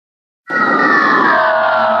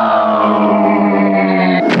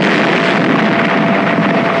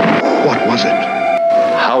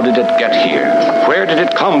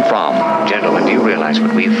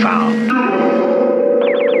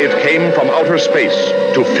came from outer space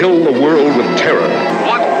to fill the world with terror.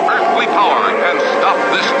 What earthly power can stop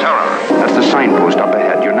this terror? That's the signpost up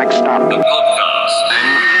ahead. Your next stop. The podcast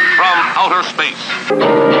from outer space.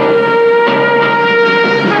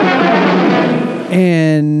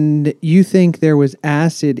 And you think there was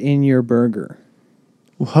acid in your burger?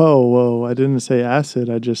 Whoa. I didn't say acid.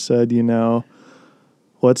 I just said,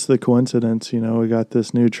 what's the coincidence? We got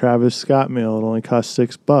this new Travis Scott meal. It only costs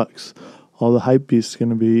 $6. All the hype beasts going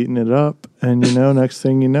to be eating it up. And, next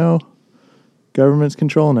thing you know, government's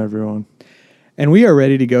controlling everyone. And we are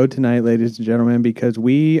ready to go tonight, ladies and gentlemen, because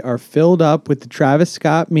we are filled up with the Travis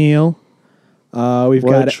Scott meal. We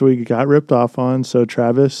got ripped off on. So,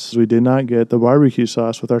 Travis, we did not get the barbecue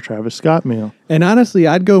sauce with our Travis Scott meal. And honestly,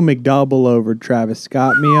 I'd go McDouble over Travis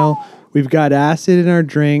Scott meal. We've got acid in our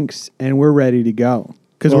drinks, and we're ready to go.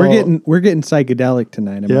 Because we're getting psychedelic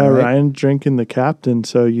tonight. Am I right? Ryan's drinking the Captain,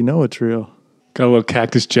 so you know it's real. Got a little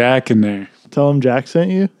Cactus Jack in there. Tell him Jack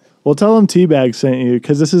sent you? Well, tell him Teabag sent you,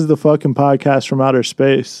 because this is the fucking podcast from outer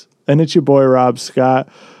space. And it's your boy, Rob Scott.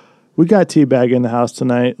 We got Teabag in the house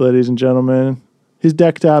tonight, ladies and gentlemen. He's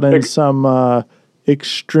decked out in some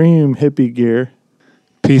extreme hippie gear.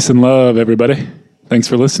 Peace and love, everybody. Thanks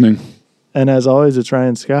for listening. And as always, it's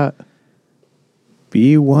Ryan Scott.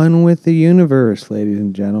 Be one with the universe, ladies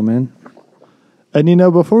and gentlemen. And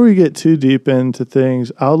before we get too deep into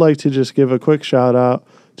things, I would like to just give a quick shout out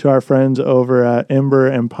to our friends over at Ember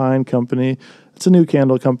and Pine Company. It's a new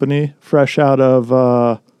candle company, fresh out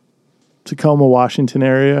of Tacoma, Washington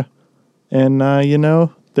area. And,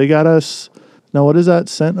 they got us. Now, what does that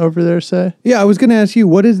scent over there say? Yeah, I was going to ask you,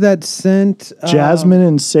 what is that scent? Jasmine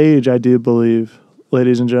and sage, I do believe,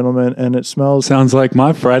 ladies and gentlemen. And it smells... Sounds like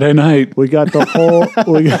my Friday night. We got the whole...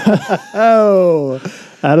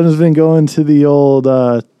 Adam's been going to the old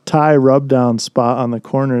Thai rub-down spot on the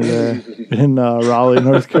corner there in Raleigh,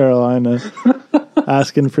 North Carolina,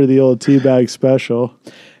 asking for the old Teabag special.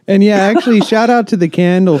 And yeah, actually, shout out to the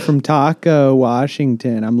candle from Taco,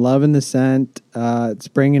 Washington. I'm loving the scent. It's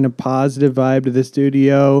bringing a positive vibe to the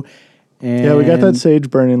studio. And yeah, we got that sage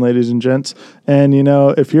burning, ladies and gents. And,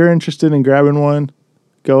 if you're interested in grabbing one,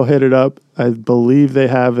 go hit it up. I believe they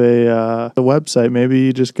have a website. Maybe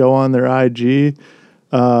you just go on their IG.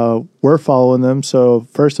 We're following them. So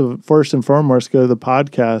first and foremost, go to the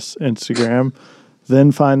podcast Instagram,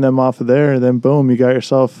 then find them off of there. Then boom, you got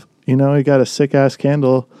yourself... you got a sick-ass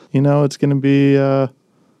candle. It's going to be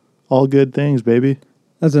all good things, baby.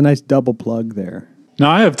 That's a nice double plug there.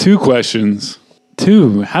 Now, I have two questions.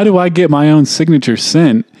 How do I get my own signature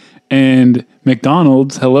scent? And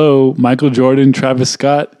McDonald's, hello, Michael Jordan, Travis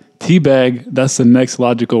Scott, Teabag, that's the next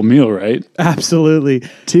logical meal, right? Absolutely.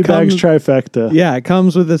 Teabag's trifecta. Yeah, it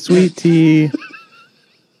comes with a sweet tea.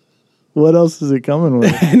 What else is it coming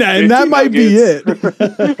with? and that might be it.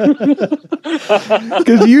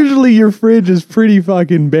 Because usually your fridge is pretty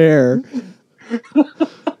fucking bare.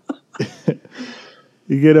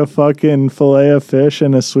 You get a fucking fillet of fish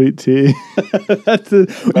and a sweet tea. What?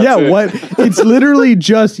 It's literally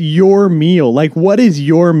just your meal. Like, what is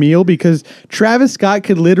your meal? Because Travis Scott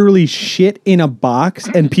could literally shit in a box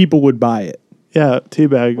and people would buy it. Yeah,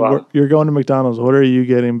 Teabag. Wow. You're going to McDonald's. What are you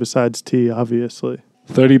getting besides tea, obviously?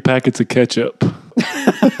 30 packets of ketchup.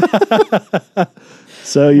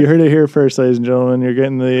 So you heard it here first, ladies and gentlemen. You're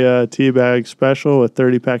getting the Teabag special with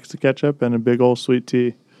 30 packets of ketchup and a big old sweet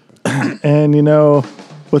tea. And,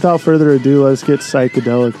 without further ado, let's get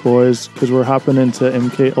psychedelic, boys, because we're hopping into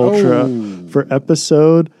MKUltra for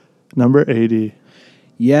episode number 80.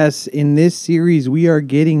 Yes, in this series, we are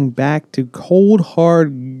getting back to cold,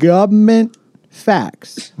 hard government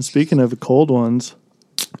facts. And speaking of cold ones...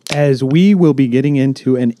 as we will be getting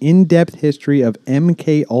into an in-depth history of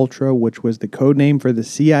MKUltra, which was the code name for the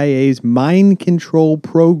CIA's mind control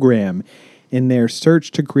program in their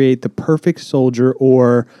search to create the perfect soldier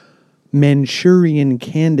or Manchurian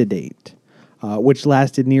candidate, which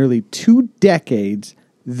lasted nearly 2 decades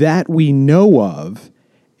that we know of.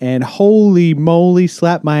 And holy moly,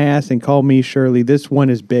 slap my ass and call me Shirley. This one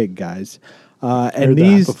is big, guys. And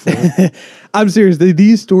these, I'm serious.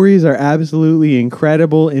 These stories are absolutely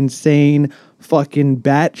incredible, insane, fucking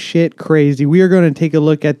batshit crazy. We are going to take a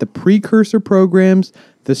look at the precursor programs,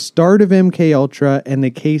 the start of MKUltra, and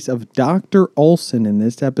the case of Dr. Olson in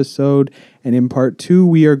this episode. And in part 2,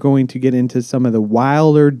 we are going to get into some of the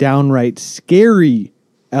wilder, downright scary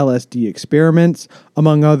LSD experiments,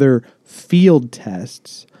 among other field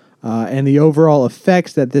tests, and the overall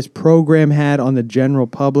effects that this program had on the general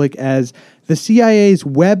public as the CIA's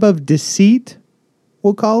web of deceit,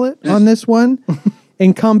 we'll call it, on this one,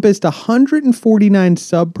 encompassed 149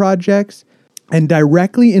 sub-projects. and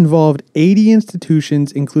directly involved 80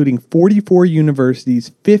 institutions, including 44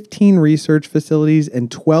 universities, 15 research facilities, and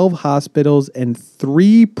 12 hospitals, and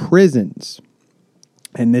 3 prisons.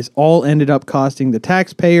 And this all ended up costing the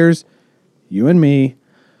taxpayers, you and me,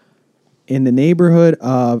 in the neighborhood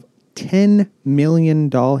of $10 million.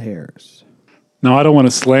 Now, I don't want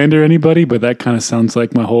to slander anybody, but that kind of sounds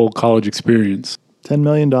like my whole college experience. $10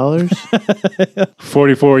 million?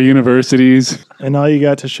 44 universities. And all you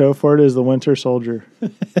got to show for it is the Winter Soldier.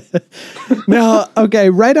 Now, okay,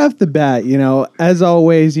 right off the bat, as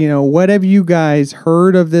always, what have you guys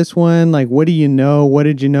heard of this one? Like, what do you know? What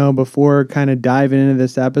did you know before kind of diving into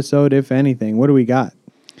this episode, if anything? What do we got?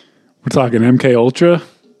 We're talking MKUltra,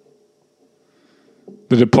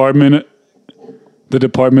 the Department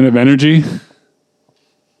of Energy.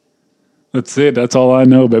 That's it. That's all I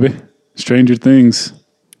know, baby. Stranger Things.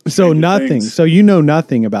 So nothing. So you know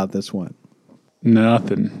nothing about this one.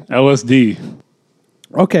 Nothing. LSD.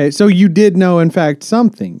 Okay, so you did know, in fact,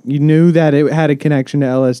 something. You knew that it had a connection to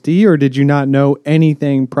LSD, or did you not know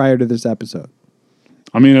anything prior to this episode?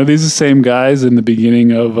 I mean, are these the same guys in the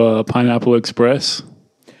beginning of Pineapple Express?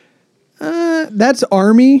 That's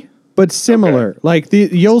Army, but similar. Okay. Like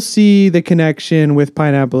you'll see the connection with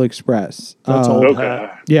Pineapple Express. That's old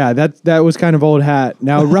hat. Yeah, that was kind of old hat.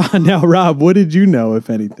 Now, Rob, what did you know, if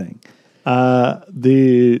anything?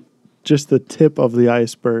 Just the tip of the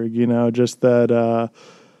iceberg. Just that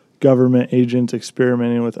government agent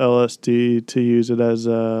experimenting with LSD to use it as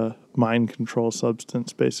a mind control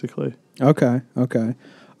substance, basically. Okay.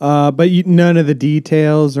 But none of the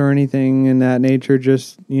details or anything in that nature,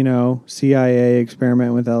 just, CIA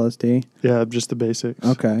experiment with LSD? Yeah, just the basics.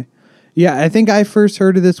 Okay. Yeah, I think I first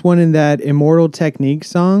heard of this one in that Immortal Technique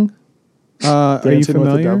song. Are you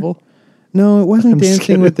familiar? With the Devil? No, it wasn't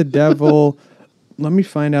Dancing with the Devil. Let me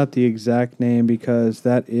find out the exact name because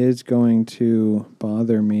that is going to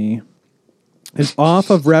bother me. It's off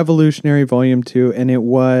of Revolutionary Volume 2, and it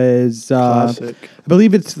was, classic. I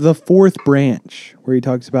believe it's the 4th branch, where he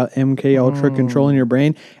talks about MKUltra controlling your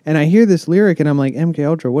brain. And I hear this lyric, and I'm like,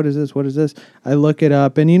 MKUltra, what is this? What is this? I look it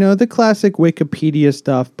up, and the classic Wikipedia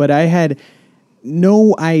stuff, but I had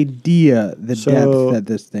no idea the depth that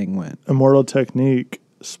this thing went. Immortal Technique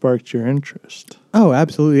sparked your interest. Oh,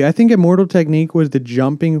 absolutely. I think Immortal Technique was the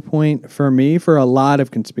jumping point for me for a lot of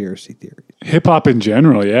conspiracy theories. Hip-hop in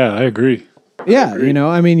general, yeah, I agree. Yeah, you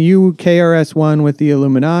KRS-One with the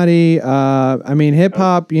Illuminati. Hip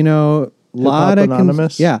hop. Lot of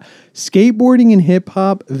Anonymous. Skateboarding and hip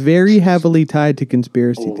hop very heavily tied to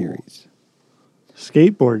conspiracy theories.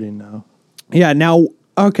 Skateboarding now. Yeah. Now,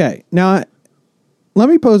 okay. Now, let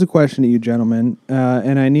me pose a question to you, gentlemen,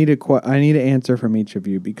 and I need an answer from each of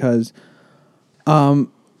you because,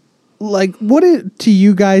 what to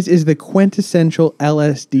you guys is the quintessential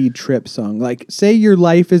LSD trip song? Like, say your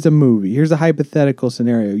life is a movie. Here's a hypothetical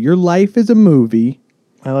scenario. Your life is a movie.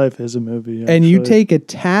 My life is a movie, actually. And you take a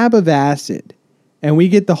tab of acid, and we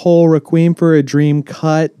get the whole Requiem for a Dream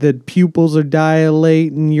cut. The pupils are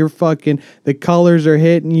dilating. The colors are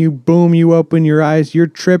hitting you. Boom, you open your eyes. You're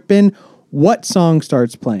tripping. What song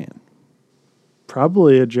starts playing?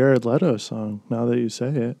 Probably a Jared Leto song, now that you say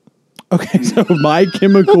it. Okay, so My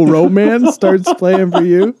Chemical Romance starts playing for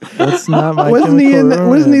you. That's not My Wasn't he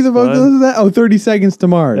the vocalist of that? Oh, 30 Seconds to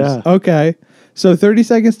Mars. Yeah. Okay. So 30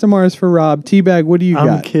 Seconds to Mars for Rob. Teabag, what do you got?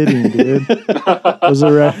 I'm kidding, dude. It was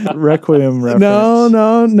a Requiem reference.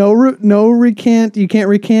 No recant. You can't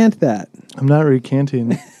recant that. I'm not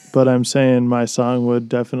recanting, but I'm saying my song would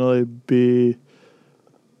definitely be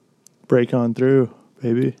Break On Through,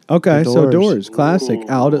 baby. Okay, so Doors, classic.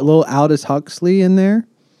 A little Aldous Huxley in there.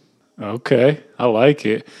 Okay, I like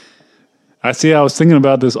it. I was thinking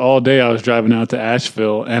about this all day. I was driving out to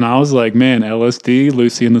Asheville, and I was like, man, LSD,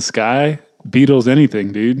 Lucy in the Sky, Beatles,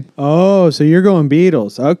 anything, dude. Oh, so you're going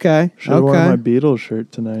Beatles. Okay. Should have worn my Beatles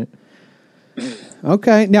shirt tonight.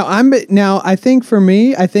 Okay. Now I think for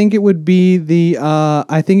me, I think it would be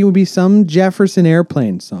some Jefferson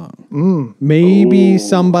Airplane song. Maybe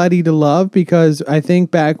Somebody to Love, because I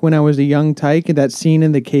think back when I was a young tyke and that scene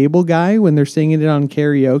in The Cable Guy when they're singing it on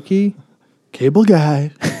karaoke. Cable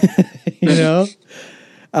Guy.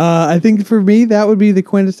 I think for me that would be the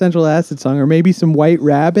quintessential acid song, or maybe some White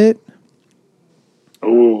Rabbit.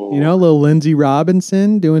 Ooh. A little Lindsey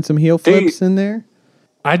Robinson doing some heel flips in there.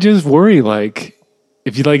 I just worry,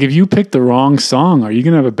 if you pick the wrong song, are you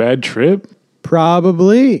gonna have a bad trip?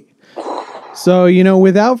 Probably. So,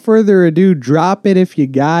 without further ado, drop it if you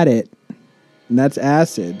got it. And that's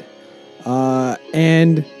acid.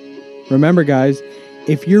 And remember, guys,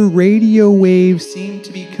 if your radio waves seem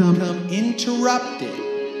to become interrupted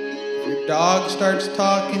your dog starts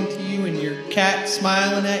talking to you, and your cat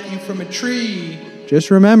smiling at you from a tree,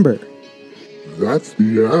 just remember, that's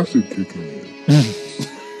the acid kicking in.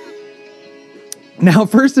 Now,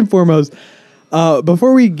 first and foremost,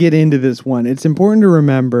 before we get into this one, it's important to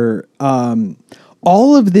remember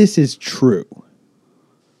all of this is true.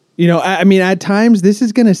 You know, I mean, at times this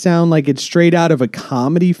is going to sound like it's straight out of a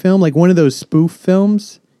comedy film, like one of those spoof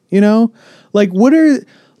films, you know? Like, what are,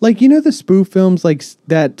 like, you know, the spoof films like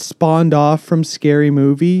that spawned off from Scary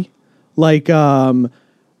Movie? Like,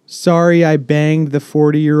 Sorry I Banged the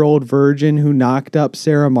 40-Year-Old Virgin Who Knocked Up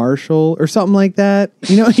Sarah Marshall or something like that.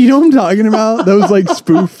 You know what I'm talking about? Those like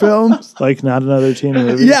spoof films. Like Not Another Teen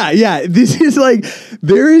Movie. Yeah. This is like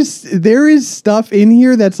there is stuff in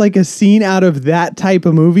here that's like a scene out of that type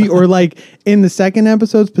of movie, or like in the second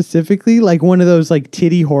episode specifically, like one of those like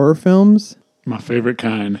titty horror films. My favorite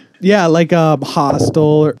kind. Yeah, like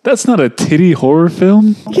Hostel. That's not a titty horror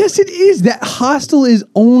film. Yes, it is. That Hostel is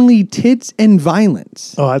only tits and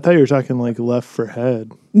violence. Oh, I thought you were talking like Left for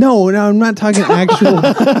Head. No, I'm not talking actual.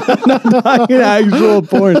 I'm not talking actual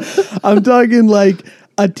porn. I'm talking like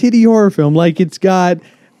a titty horror film. Like it's got,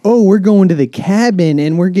 oh, we're going to the cabin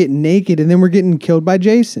and we're getting naked and then we're getting killed by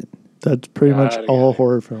Jason. That's pretty much all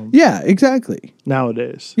horror films. Yeah, exactly.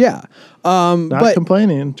 Nowadays. Yeah. Not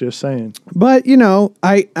complaining, just saying. But, you know,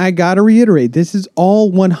 I got to reiterate, this is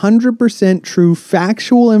all 100% true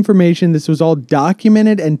factual information. This was all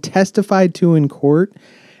documented and testified to in court.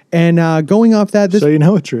 And going off that... So you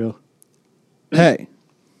know it's real. Hey.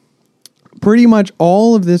 Pretty much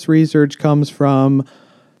all of this research comes from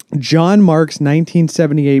John Mark's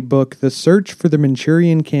 1978 book, The Search for the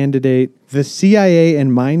Manchurian Candidate, The CIA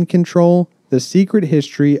and Mind Control, The Secret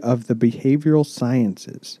History of the Behavioral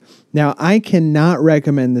Sciences. Now, I cannot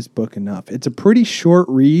recommend this book enough. It's a pretty short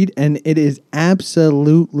read, and it is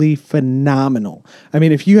absolutely phenomenal. I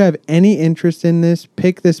mean, if you have any interest in this,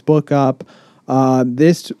 pick this book up.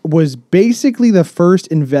 This was basically the first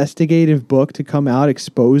investigative book to come out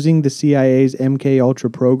exposing the CIA's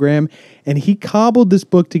MKUltra program, and he cobbled this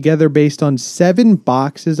book together based on 7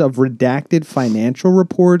 boxes of redacted financial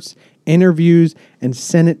reports, interviews, and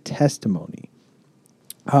Senate testimony.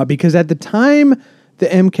 Because at the time the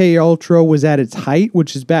MKUltra was at its height,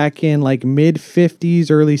 which is back in like mid-50s,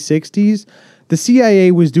 early 60s, the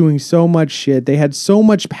CIA was doing so much shit. They had so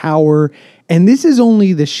much power. And this is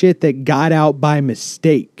only the shit that got out by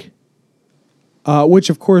mistake, which,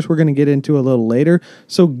 of course, we're going to get into a little later.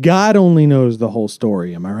 So God only knows the whole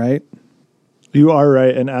story. Am I right? You are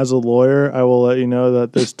right. And as a lawyer, I will let you know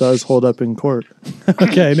that this does hold up in court.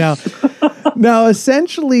 Okay. Now,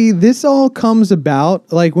 essentially, this all comes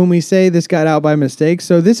about, like when we say this got out by mistake.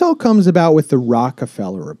 So this all comes about with the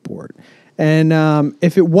Rockefeller report. And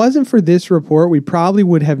if it wasn't for this report, we probably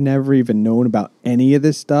would have never even known about any of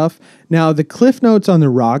this stuff. Now, the Cliff Notes on the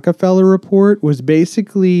Rockefeller report was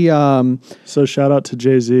basically... So shout out to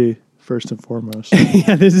Jay-Z, first and foremost.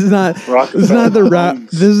 Yeah, this is not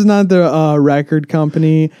the record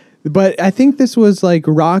company. But I think this was like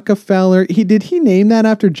Rockefeller. Did he name that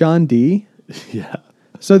after John D? Yeah.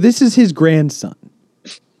 So this is his grandson.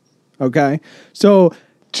 Okay? So...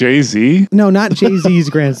 Jay-Z? No, not Jay-Z's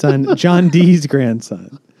grandson, John D's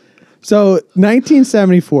grandson. So,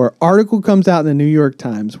 1974, article comes out in the New York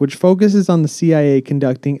Times, which focuses on the CIA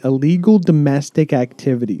conducting illegal domestic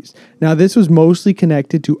activities. Now, this was mostly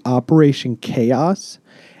connected to Operation Chaos.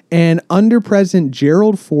 And under President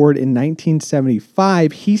Gerald Ford in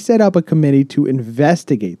 1975, he set up a committee to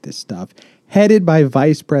investigate this stuff, headed by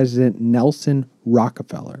Vice President Nelson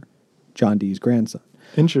Rockefeller, John D's grandson.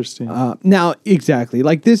 Interesting. Now, exactly.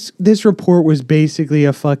 Like this report was basically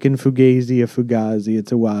a fucking fugazi, a fugazi,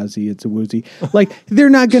 it's a wazi, it's a woozy. Like, they're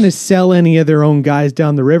not going to sell any of their own guys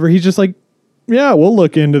down the river. He's just like, yeah, we'll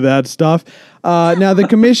look into that stuff. Now, the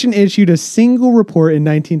commission issued a single report in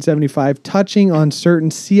 1975 touching on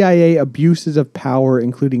certain CIA abuses of power,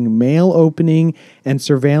 including mail opening and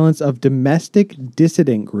surveillance of domestic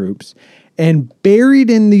dissident groups. And buried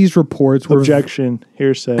in these reports were... Objection.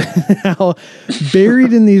 Hearsay.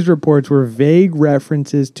 Buried in these reports were vague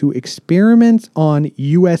references to experiments on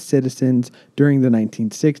U.S. citizens during the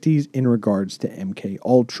 1960s in regards to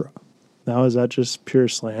MKUltra. Now, is that just pure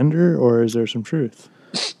slander, or is there some truth?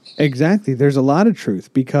 Exactly. There's a lot of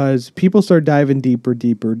truth, because people start diving deeper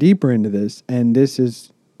into this, and this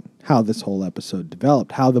is how this whole episode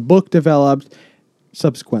developed, how the book developed,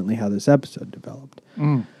 subsequently how this episode developed.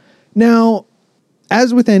 Now,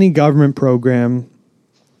 as with any government program,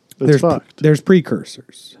 there's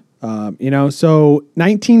precursors. So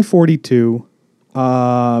 1942,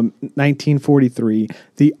 1943,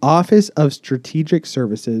 the Office of Strategic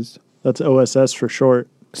Services. That's OSS for short.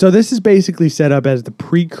 So this is basically set up as the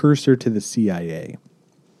precursor to the CIA.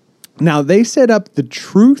 Now, they set up the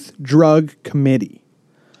Truth Drug Committee.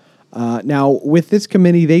 Now, with this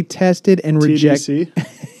committee, they tested and rejected...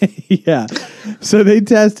 Yeah. So they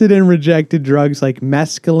tested and rejected drugs like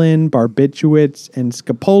mescaline, barbiturates, and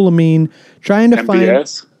scopolamine, trying to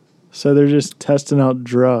MBS? find... So they're just testing out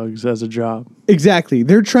drugs as a job. Exactly.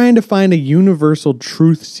 They're trying to find a universal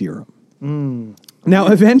truth serum. Now,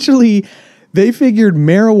 eventually, they figured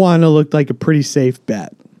marijuana looked like a pretty safe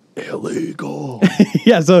bet. Illegal.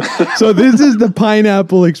 Yeah, so this is the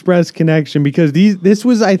Pineapple Express connection because this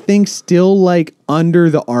was, I think, still like under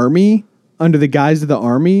the Army, under the guise of the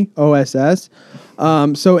Army, OSS.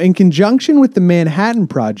 So in conjunction with the Manhattan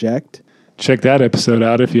Project... Check that episode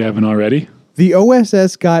out if you haven't already. The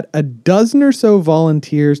OSS got a dozen or so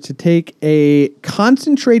volunteers to take a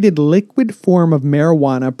concentrated liquid form of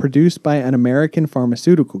marijuana produced by an American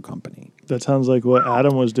pharmaceutical company. That sounds like what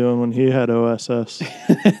Adam was doing when he had OSS.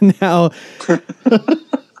 Now,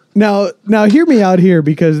 hear me out here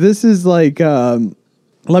because this is like,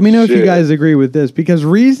 let me know if you guys agree with this because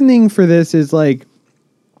reasoning for this is like,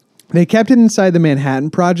 they kept it inside the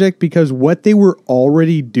Manhattan Project because what they were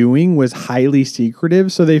already doing was highly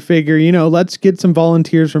secretive. So they figure, let's get some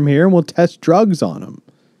volunteers from here and we'll test drugs on them.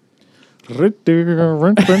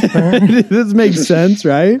 This makes sense,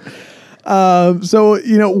 right?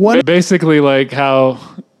 Basically like how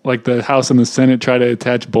like the House and the Senate try to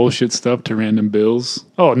attach bullshit stuff to random bills.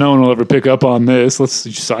 Oh, no one will ever pick up on this. Let's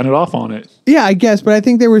just sign it off on it. Yeah, I guess. But I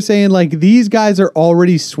think they were saying like these guys are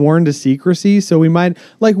already sworn to secrecy. So we might,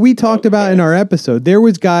 like we talked about in our episode, there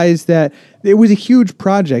was guys that it was a huge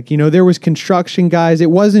project. There was construction guys. It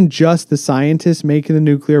wasn't just the scientists making the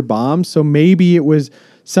nuclear bombs. So maybe it was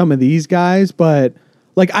some of these guys. But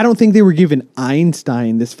like, I don't think they were giving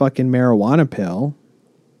Einstein this fucking marijuana pill.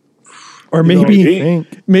 Or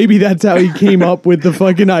maybe that's how he came up with the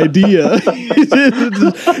fucking idea.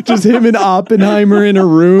 just him and Oppenheimer in a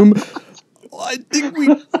room. I think we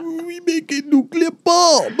make a nuclear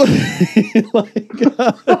bomb.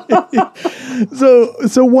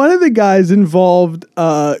 So one of the guys involved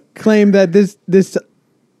claimed that this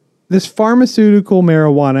pharmaceutical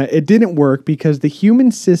marijuana, it didn't work because the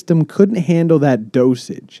human system couldn't handle that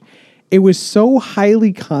dosage. It was so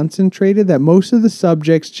highly concentrated that most of the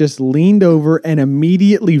subjects just leaned over and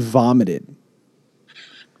immediately vomited.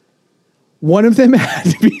 One of them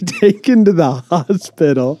had to be taken to the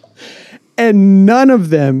hospital, and none of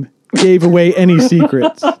them gave away any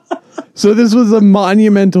secrets. So this was a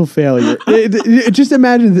monumental failure. Just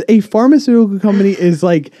imagine that a pharmaceutical company is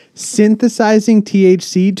like synthesizing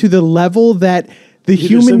THC to the level that the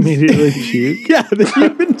human immediately puke. Yeah, the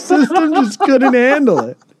human system just couldn't handle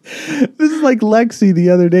it. This is like Lexi the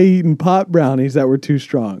other day eating pot brownies that were too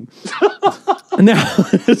strong. Now,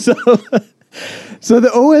 so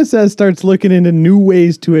the OSS starts looking into new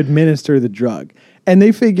ways to administer the drug. And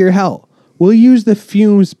they figure, hell, we'll use the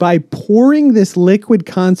fumes by pouring this liquid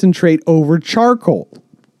concentrate over charcoal.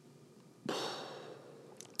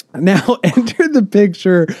 Now, enter the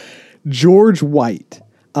picture George White.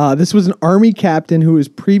 This was an Army captain who was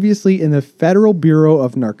previously in the Federal Bureau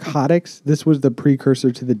of Narcotics. This was the precursor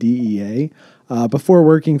to the DEA before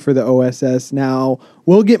working for the OSS. Now,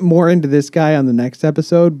 we'll get more into this guy on the next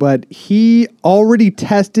episode, but he already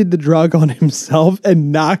tested the drug on himself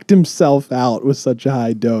and knocked himself out with such a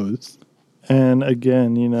high dose. And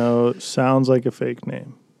again, sounds like a fake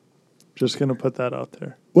name. Just going to put that out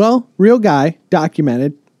there. Well, real guy,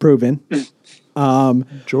 documented, proven.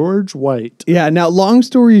 George White. Yeah. Now, long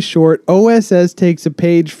story short, OSS takes a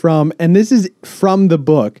page from, and this is from the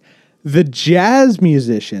book, the jazz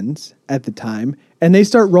musicians at the time, and they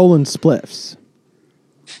start rolling spliffs.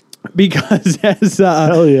 Because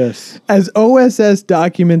hell yes. As OSS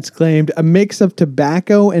documents claimed, a mix of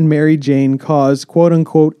tobacco and Mary Jane caused, quote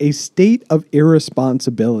unquote, a state of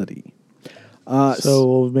irresponsibility. So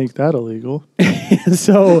we'll make that illegal.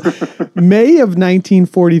 So May of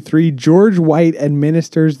 1943, George White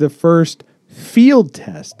administers the first field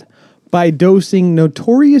test by dosing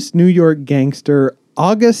notorious New York gangster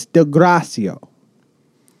August de Gracio.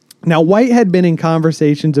 Now, White had been in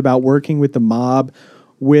conversations about working with the mob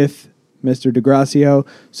with Mr. de Gracio.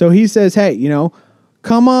 So he says, hey,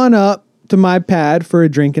 come on up to my pad for a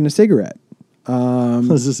drink and a cigarette.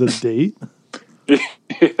 Is this a date?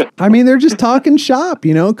 I mean, they're just talking shop,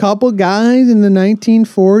 couple guys in the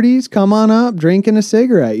 1940s, come on up, drinking a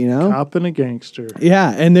cigarette, Cop and a gangster. Yeah,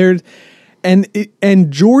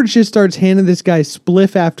 and George just starts handing this guy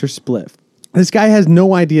spliff after spliff. This guy has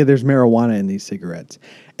no idea there's marijuana in these cigarettes.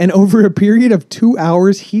 And over a period of 2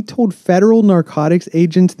 hours, he told federal narcotics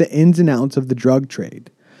agents the ins and outs of the drug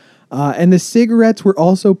trade. And the cigarettes were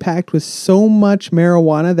also packed with so much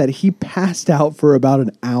marijuana that he passed out for about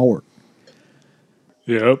an hour.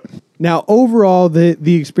 Yep. Now, overall,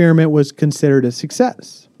 the experiment was considered a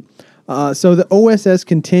success. So the OSS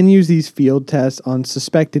continues these field tests on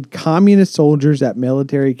suspected communist soldiers at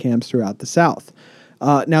military camps throughout the South.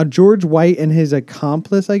 Now, George White and his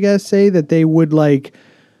accomplice, I guess, say that they would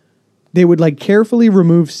carefully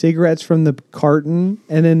remove cigarettes from the carton,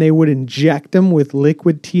 and then they would inject them with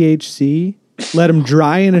liquid THC, let them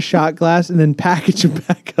dry in a shot glass, and then package them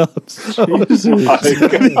back up.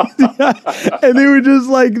 And they would just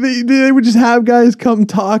they would just have guys come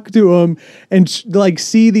talk to them and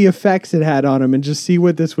see the effects it had on them and just see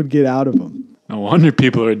what this would get out of them. No wonder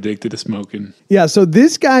people are addicted to smoking. Yeah, so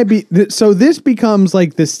this becomes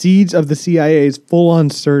like the seeds of the CIA's full-on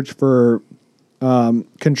search for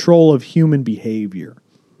control of human behavior.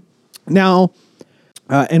 Now,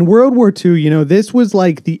 in World War II, this was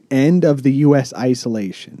like the end of the U.S.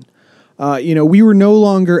 isolation. We were no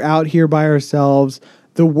longer out here by ourselves.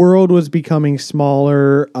 The world was becoming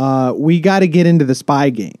smaller. We got to get into the spy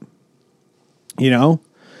game,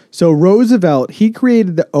 So Roosevelt, he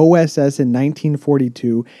created the OSS in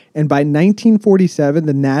 1942, and by 1947,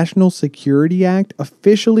 the National Security Act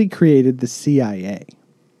officially created the CIA.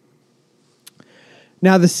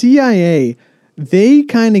 Now, the CIA, they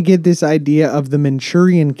kind of get this idea of the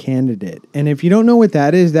Manchurian Candidate. And if you don't know what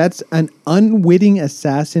that is, that's an unwitting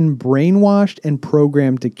assassin brainwashed and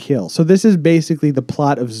programmed to kill. So this is basically the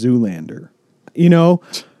plot of Zoolander.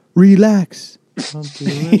 Relax.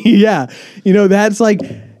 Yeah. That's like...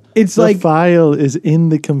 It's the file is in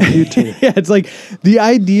the computer. Yeah, it's like the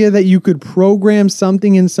idea that you could program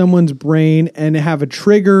something in someone's brain and have a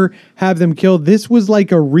trigger, have them killed. This was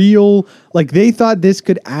like a real, they thought this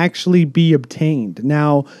could actually be obtained.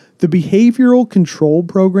 Now, the behavioral control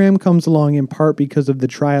program comes along in part because of the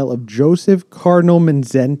trial of Joseph Cardinal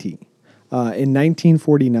Manzetti in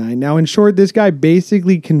 1949. Now, in short, this guy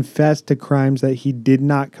basically confessed to crimes that he did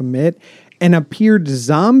not commit and appeared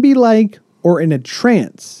zombie-like or in a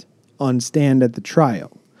trance on stand at the trial.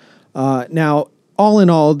 Now, all in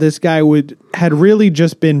all, this guy had really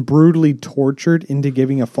just been brutally tortured into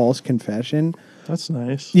giving a false confession. That's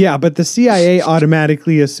nice. Yeah, but the CIA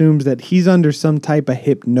automatically assumes that he's under some type of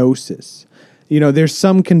hypnosis. There's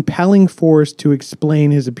some compelling force to explain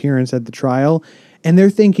his appearance at the trial, and they're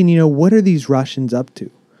thinking, what are these Russians up to?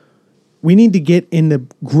 We need to get in the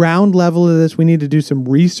ground level of this. We need to do some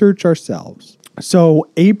research ourselves. So,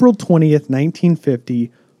 April 20th, 1950,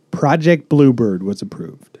 Project Bluebird was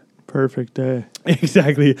approved. Perfect day.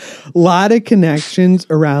 Exactly. A lot of connections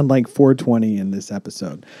around 420 in this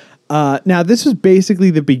episode. Now, this was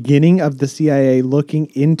basically the beginning of the CIA looking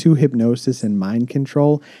into hypnosis and mind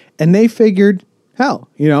control. And they figured,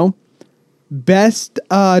 best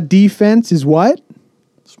defense is what?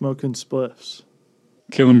 Smoking spliffs.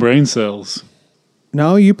 Killing brain cells.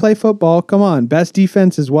 No, you play football. Come on. Best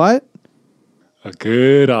defense is what? A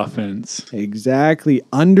good offense. Exactly.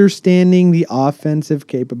 Understanding the offensive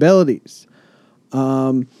capabilities.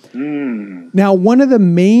 Now, one of the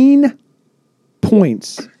main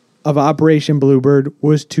points of Operation Bluebird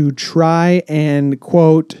was to try and,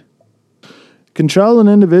 quote, control an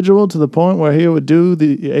individual to the point where he would do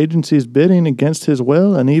the agency's bidding against his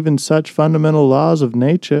will and even such fundamental laws of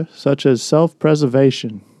nature, such as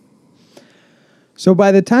self-preservation. So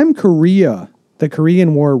by the time the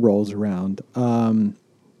Korean War rolls around,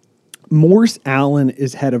 Morse Allen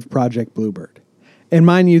is head of Project Bluebird. And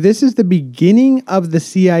mind you, this is the beginning of the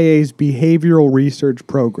CIA's behavioral research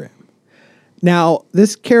program. Now,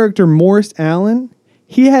 this character, Morse Allen,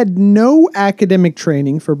 he had no academic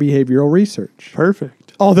training for behavioral research.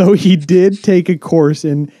 Perfect. Although he did take a course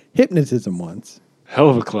in hypnotism once. Hell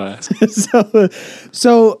of a class.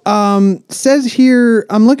 So says here,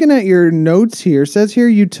 I'm looking at your notes here. Says here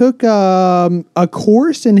you took a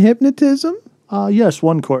course in hypnotism? Yes,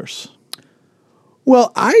 one course.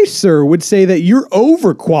 Well, I, sir, would say that you're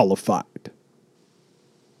overqualified.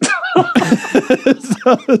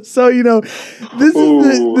 So this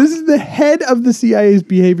is the head of the CIA's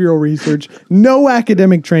behavioral research. No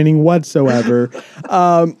academic training whatsoever.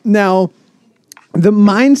 Now, the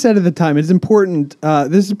mindset of the time is important.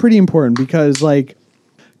 This is pretty important because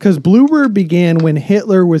Bluebird began when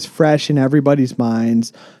Hitler was fresh in everybody's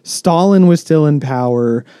minds. Stalin was still in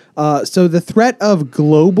power. So the threat of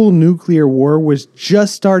global nuclear war was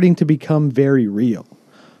just starting to become very real.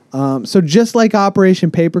 So just like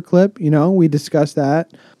Operation Paperclip, we discussed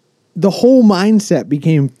that. The whole mindset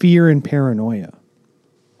became fear and paranoia.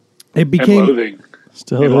 It became and loathing.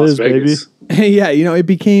 Still it is, baby. Yeah, it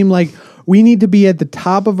became like we need to be at the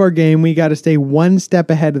top of our game. We got to stay one step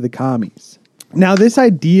ahead of the commies. Now, this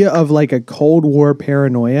idea of like a Cold War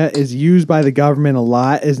paranoia is used by the government a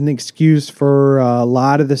lot as an excuse for a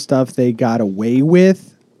lot of the stuff they got away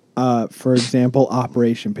with. For example,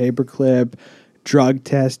 Operation Paperclip, drug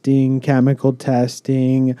testing, chemical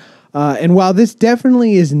testing. And while this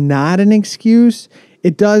definitely is not an excuse,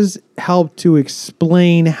 it does help to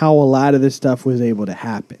explain how a lot of this stuff was able to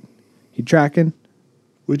happen. You tracking?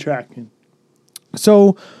 We tracking.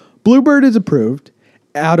 So Bluebird is approved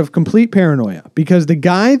out of complete paranoia because the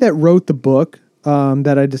guy that wrote the book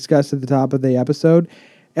that I discussed at the top of the episode,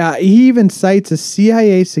 he even cites a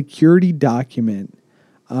CIA security document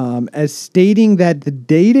as stating that the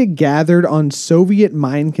data gathered on Soviet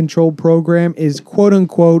mind control program is quote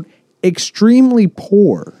unquote extremely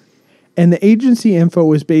poor. And the agency info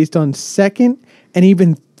was based on second and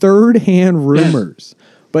even third hand rumors.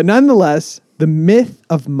 But nonetheless, the myth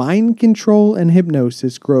of mind control and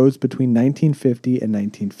hypnosis grows between 1950 and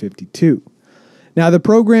 1952. Now, the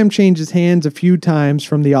program changes hands a few times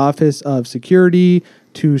from the Office of Security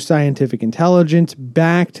to Scientific Intelligence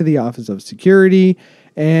back to the Office of Security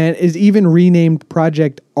and is even renamed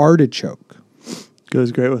Project Artichoke.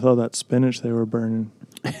 Goes great with all that spinach they were burning.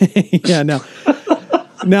 Yeah, no.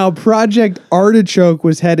 Now, Project Artichoke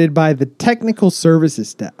was headed by the Technical Services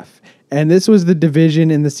Staff. And this was the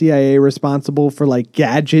division in the CIA responsible for like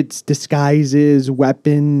gadgets, disguises,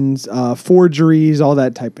 weapons, forgeries, all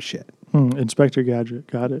that type of shit. Inspector Gadget.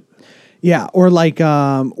 Got it. Yeah. Or like,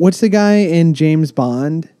 what's the guy in James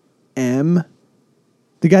Bond? M?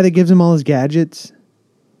 The guy that gives him all his gadgets?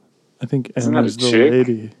 I think Isn't M that is a the chick?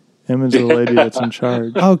 lady. M is the lady that's in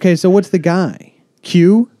charge. Okay, so what's the guy?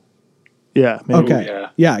 Q? Yeah. Maybe. Okay.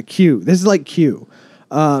 Yeah, Q. This is like Q.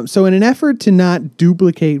 So in an effort to not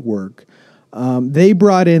duplicate work, they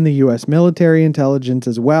brought in the U.S. military intelligence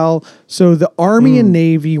as well. So the Army and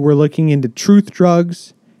Navy were looking into truth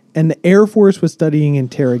drugs, and the Air Force was studying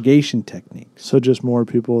interrogation techniques. So just more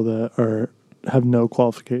people that have no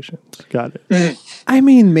qualifications. Got it. I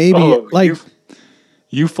mean, maybe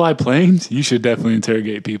You fly planes? You should definitely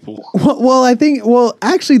interrogate people. Well,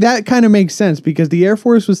 actually, that kind of makes sense because the Air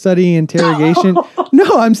Force was studying interrogation.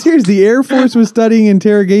 No, I'm serious. The Air Force was studying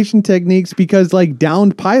interrogation techniques because, like,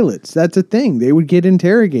 downed pilots, that's a thing. They would get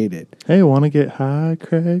interrogated. Hey, want to get high,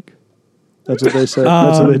 Craig? That's what they said.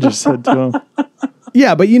 That's what they just said to him.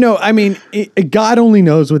 Yeah, but, God only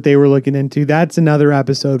knows what they were looking into. That's another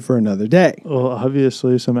episode for another day. Well,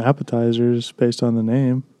 obviously, some appetizers based on the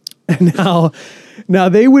name. Now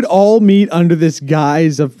they would all meet under this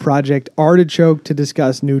guise of Project Artichoke to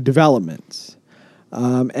discuss new developments.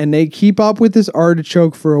 And they keep up with this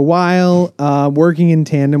artichoke for a while, working in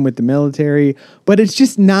tandem with the military, but it's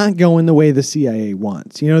just not going the way the CIA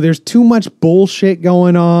wants. There's too much bullshit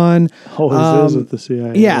going on. Always is with the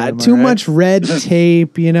CIA. Yeah, too much red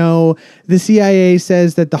tape. The CIA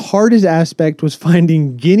says that the hardest aspect was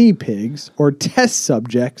finding guinea pigs or test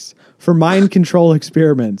subjects for mind control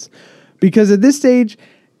experiments. Because at this stage,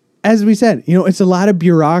 as we said, it's a lot of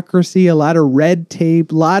bureaucracy, a lot of red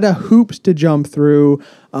tape, a lot of hoops to jump through.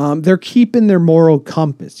 They're keeping their moral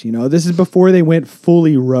compass. This is before they went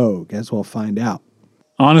fully rogue, as we'll find out.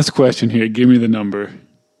 Honest question here. Give me the number.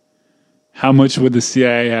 How much would the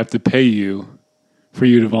CIA have to pay you for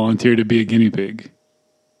you to volunteer to be a guinea pig?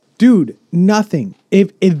 Dude, nothing.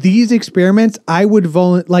 If these experiments, I would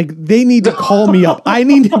they need to call me up. I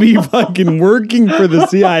need to be fucking working for the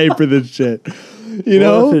CIA for this shit.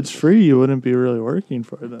 Well, if it's free, you wouldn't be really working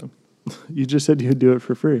for them. You just said you'd do it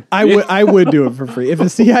for free. I would do it for free. If the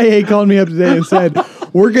CIA called me up today and said,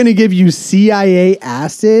 we're going to give you CIA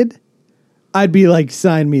acid, I'd be like,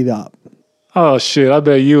 sign me up. Oh, shit. I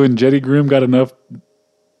bet you and Jetty Groom got enough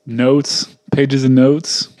pages of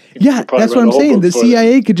notes. Yeah, that's what I'm saying. The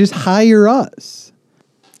CIA could just hire us.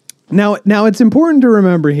 Now it's important to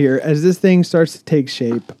remember here, as this thing starts to take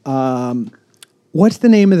shape, what's the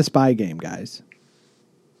name of the spy game, guys?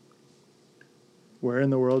 Where in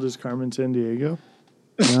the world is Carmen Sandiego?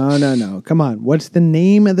 No. Come on. What's the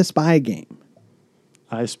name of the spy game?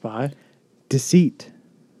 I Spy? Deceit.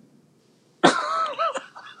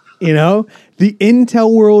 The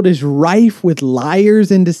intel world is rife with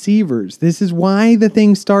liars and deceivers. This is why the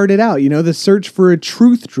thing started out, the search for a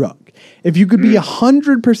truth drug. If you could be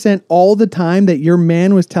 100% all the time that your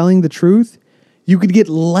man was telling the truth, you could get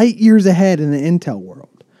light years ahead in the intel world.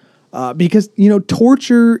 Because,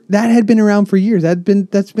 torture, that had been around for years. That's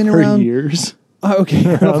been around for years. Okay,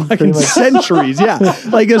 fucking centuries, yeah.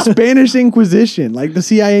 Like a Spanish Inquisition. Like the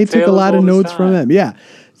CIA took a lot of notes from them. Yeah.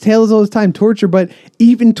 tales all this time, torture, but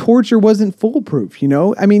even torture wasn't foolproof, you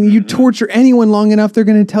know? I mean, you torture anyone long enough, they're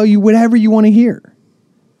going to tell you whatever you want to hear,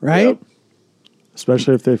 right? Yep.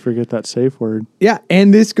 Especially if they forget that safe word. Yeah,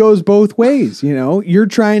 and this goes both ways, you know? You're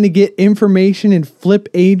trying to get information and flip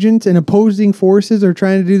agents, and opposing forces are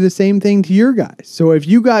trying to do the same thing to your guys. So if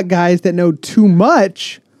you got guys that know too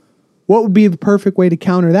much, what would be the perfect way to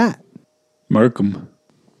counter that? Mark 'em.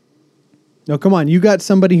 No, come on. You got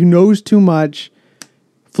somebody who knows too much,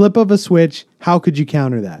 flip of a switch. How could you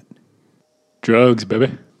counter that? Drugs,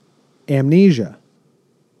 baby. Amnesia.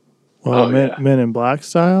 Well, Men in Black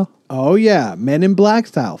style? Oh, yeah. Men in Black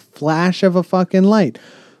style. Flash of a fucking light.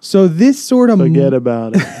 So this sort of... Forget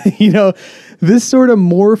about it. You know, this sort of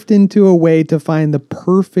morphed into a way to find the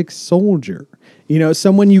perfect soldier. You know,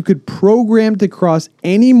 someone you could program to cross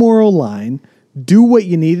any moral line, do what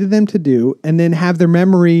you needed them to do, and then have their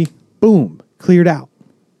memory, boom, cleared out.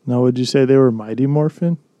 Now, would you say they were Mighty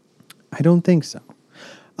Morphin? I don't think so.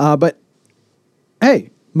 But, hey,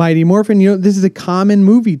 Mighty Morphin, you know, this is a common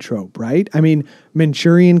movie trope, right? I mean,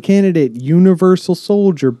 Manchurian Candidate, Universal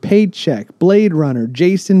Soldier, Paycheck, Blade Runner,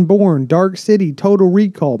 Jason Bourne, Dark City, Total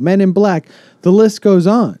Recall, Men in Black. The list goes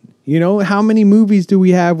on. You know, how many movies do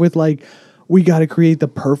we have with, like, we got to create the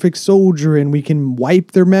perfect soldier and we can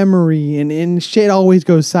wipe their memory and shit always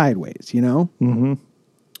goes sideways, you know? Mm-hmm.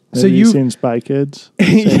 So Have you seen Spy Kids?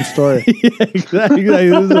 Same story. Yeah, exactly.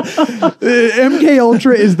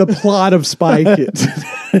 MKUltra is the plot of Spy Kids.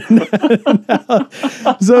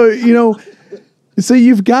 So, you know, so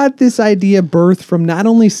you've got this idea birthed from not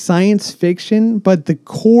only science fiction, but the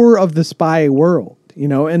core of the spy world, you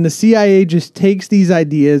know, and the CIA just takes these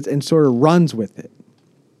ideas and sort of runs with it.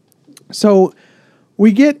 So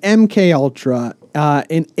we get MKUltra.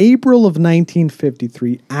 In April of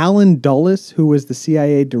 1953, Alan Dulles, who was the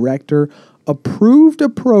CIA director, approved a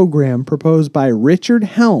program proposed by Richard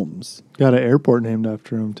Helms. Got an airport named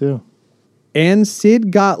after him, too. And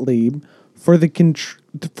Sid Gottlieb for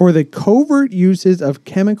the covert uses of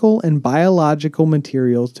chemical and biological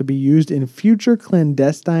materials to be used in future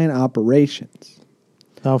clandestine operations.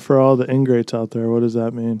 Now, for all the ingrates out there, what does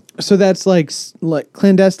that mean? So that's like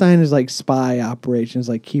clandestine is like spy operations,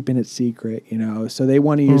 like keeping it secret, you know. So they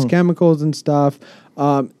want to use chemicals and stuff.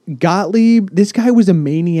 Gottlieb, this guy was a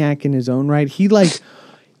maniac in his own right. He like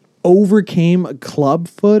overcame a club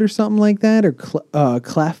foot or something like that, or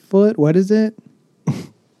cleft foot. What is it?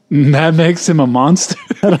 That makes him a monster.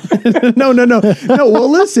 No.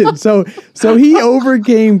 Well, listen. So he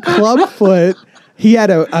overcame clubfoot. He had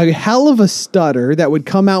a hell of a stutter that would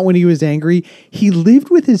come out when he was angry. He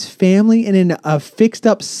lived with his family in a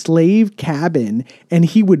fixed-up slave cabin, and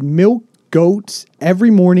he would milk goats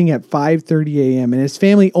every morning at 5:30 a.m., and his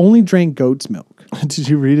family only drank goat's milk. Did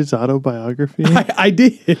you read his autobiography? I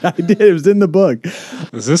did. It was in the book.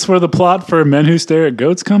 Is this where the plot for Men Who Stare at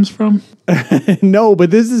Goats comes from? No,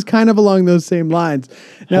 but this is kind of along those same lines.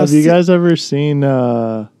 Now, Have you guys ever seen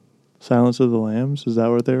Silence of the Lambs? Is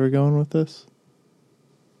that where they were going with this?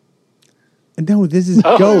 No, this is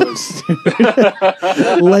goats.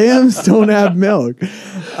 Lambs don't have milk.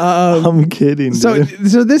 I'm kidding. So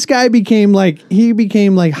this guy became like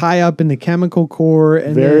high up in the chemical corps,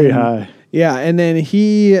 and very high. Yeah, and then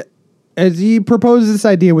he proposes this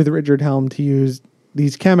idea with Richard Helm to use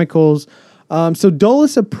these chemicals. So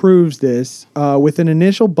Dulles approves this with an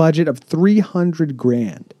initial budget of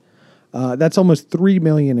 $300,000. That's almost $3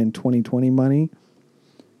 million in 2020 money.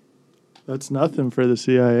 That's nothing for the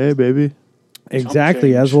CIA, baby.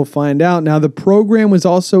 Exactly, as we'll find out. Now, the program was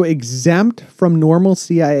also exempt from normal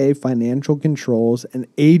CIA financial controls, and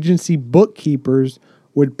agency bookkeepers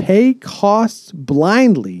would pay costs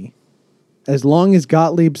blindly as long as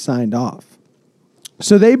Gottlieb signed off.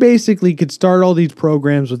 So they basically could start all these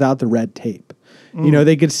programs without the red tape. You know,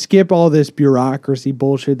 they could skip all this bureaucracy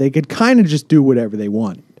bullshit. They could kind of just do whatever they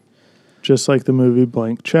wanted. Just like the movie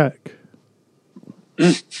Blank Check.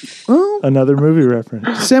 Another movie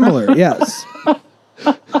reference. Similar, yes.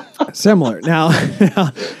 Similar. Now,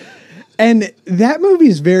 and that movie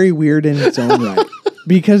is very weird in its own right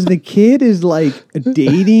because the kid is like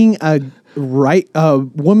dating a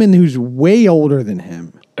woman who's way older than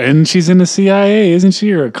him. And she's in the CIA, isn't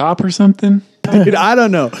she? Or a cop or something? Dude, I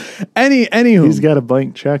don't know. Anywho. He's got a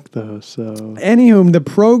blank check, though, so... Anywho, the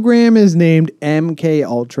program is named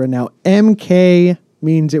MKUltra. Now, MK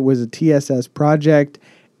means it was a TSS project,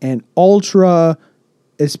 and Ultra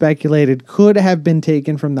is speculated could have been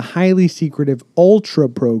taken from the highly secretive Ultra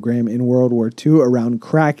program in World War II around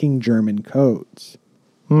cracking German codes.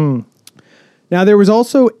 Now, there was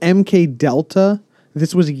also MK Delta.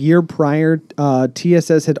 This was a year prior.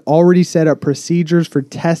 TSS had already set up procedures for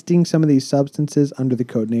testing some of these substances under the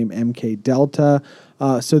codename MK Delta.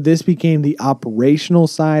 So this became the operational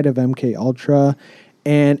side of MKUltra.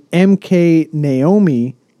 And MK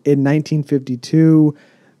Naomi in 1952,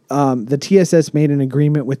 the TSS made an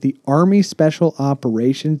agreement with the Army Special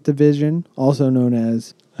Operations Division, also known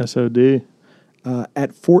as SOD.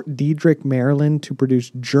 At Fort Detrick, Maryland, to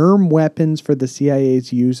produce germ weapons for the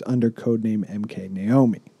CIA's use under codename MK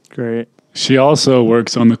Naomi. Great. She also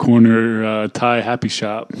works on the corner Thai happy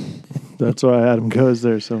shop. That's why Adam goes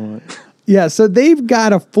there so much. Yeah, so they've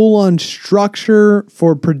got a full-on structure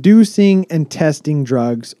for producing and testing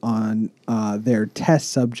drugs on their test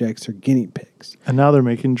subjects or guinea pigs. And now they're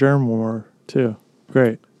making germ war too.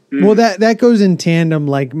 Great. Well, that goes in tandem.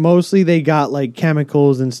 Like mostly they got like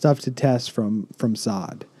chemicals and stuff to test from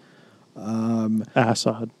Sod.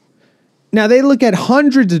 Assad. Now they look at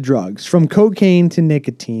hundreds of drugs from cocaine to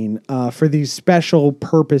nicotine for these special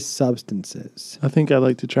purpose substances. I think I'd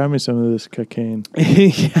like to try me some of this cocaine.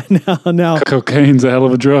 Yeah, no. Cocaine's a hell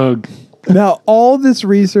of a drug. Now all this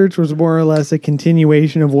research was more or less a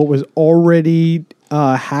continuation of what was already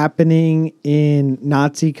happening in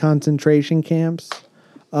Nazi concentration camps.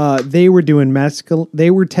 They were doing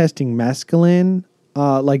they were testing mescaline,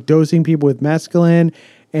 like dosing people with mescaline,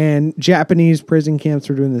 and Japanese prison camps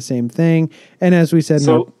were doing the same thing. And as we said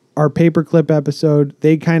in our paperclip episode,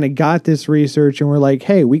 they kind of got this research and were like,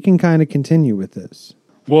 hey, we can kind of continue with this.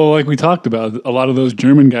 Well, like we talked about, a lot of those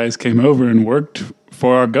German guys came over and worked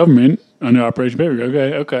for our government under Operation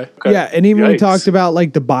Paperclip. Okay. Yeah, and even we Yikes. talked about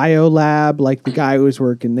like the bio lab, like the guy who was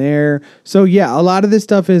working there. So yeah, a lot of this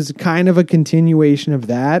stuff is kind of a continuation of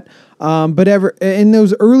that. But in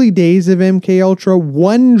those early days of MKUltra,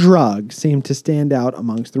 one drug seemed to stand out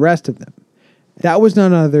amongst the rest of them. That was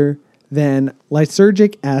none other than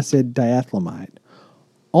lysergic acid diethylamide,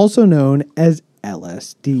 also known as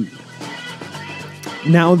LSD.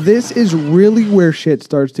 Now, this is really where shit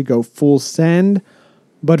starts to go full send.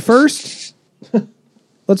 But first,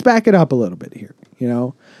 let's back it up a little bit here.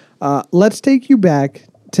 Let's take you back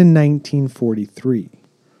to 1943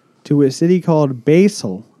 to a city called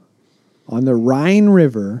Basel on the Rhine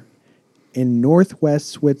River in northwest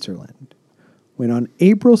Switzerland, when on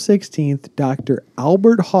April 16th, Dr.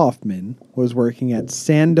 Albert Hoffman was working at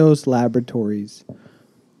Sandoz Laboratories,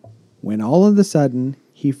 when all of a sudden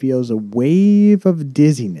he feels a wave of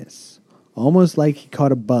dizziness, almost like he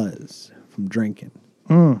caught a buzz from drinking.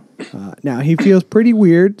 Now, he feels pretty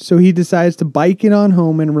weird, so he decides to bike it on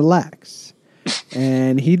home and relax.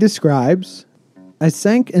 And he describes, I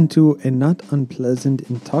sank into a not unpleasant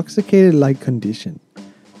intoxicated-like condition,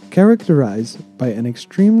 characterized by an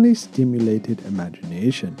extremely stimulated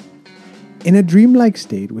imagination. In a dreamlike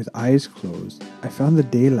state with eyes closed, I found the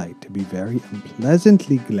daylight to be very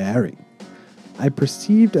unpleasantly glaring. I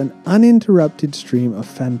perceived an uninterrupted stream of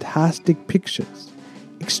fantastic pictures,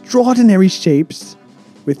 extraordinary shapes,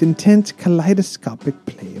 with intense kaleidoscopic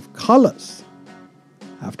play of colors.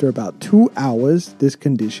 After about 2 hours, this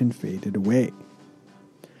condition faded away.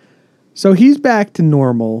 So he's back to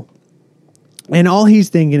normal, and all he's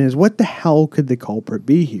thinking is, what the hell could the culprit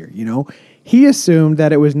be here? He assumed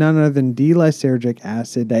that it was none other than D-lysergic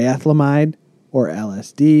acid diethylamide, or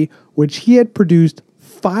LSD, which he had produced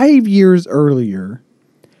 5 years earlier,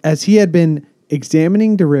 as he had been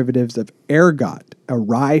examining derivatives of ergot, a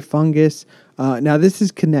rye fungus. Now, this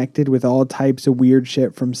is connected with all types of weird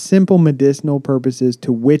shit, from simple medicinal purposes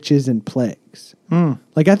to witches and plagues.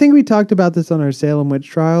 Like, I think we talked about this on our Salem witch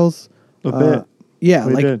trials. A bit. Yeah,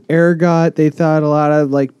 We like did. ergot, they thought a lot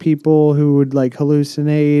of like people who would like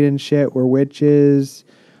hallucinate and shit were witches.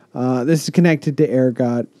 This is connected to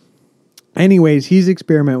ergot. Anyways, he's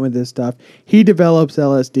experimenting with this stuff. He develops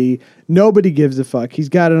LSD. Nobody gives a fuck. He's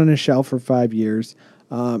got it on his shelf for 5 years.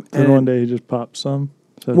 And one day he just popped some.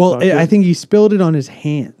 Said, Well, "Fuck it." I think he spilled it on his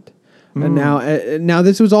hand. And now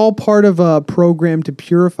this was all part of a program to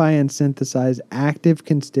purify and synthesize active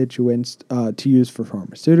constituents to use for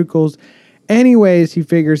pharmaceuticals. Anyways, he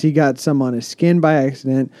figures he got some on his skin by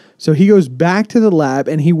accident. So he goes back to the lab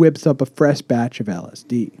and he whips up a fresh batch of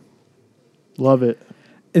LSD. Love it.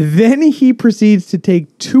 Then he proceeds to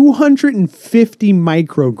take 250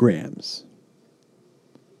 micrograms.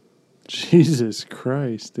 Jesus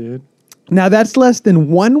Christ, dude. Now, that's less than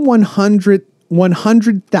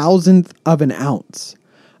 1/100,000th of an ounce.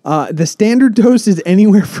 The standard dose is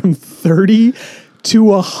anywhere from 30 to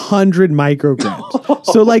 100 micrograms.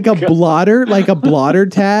 So like a blotter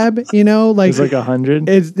tab, like It's like 100.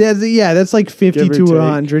 that's like 50 Give or to take.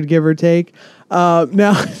 100, give or take.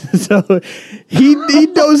 Now, so he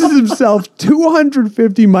doses himself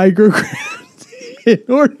 250 micrograms. in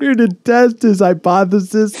order to test his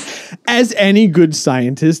hypothesis, as any good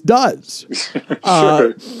scientist does.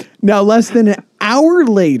 Now, less than an hour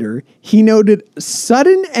later, he noted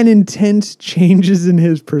sudden and intense changes in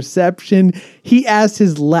his perception. He asked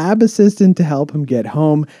his lab assistant to help him get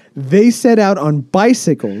home. They set out on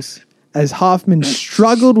bicycles as Hoffman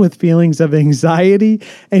struggled with feelings of anxiety,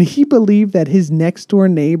 and he believed that his next-door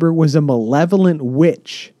neighbor was a malevolent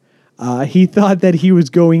witch. He thought that he was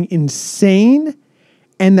going insane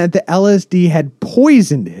and that the LSD had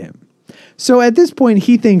poisoned him. So at this point,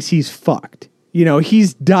 he thinks he's fucked. You know,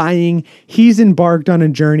 he's dying. He's embarked on a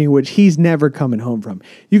journey which he's never coming home from.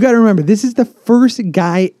 You got to remember, this is the first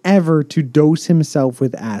guy ever to dose himself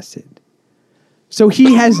with acid. So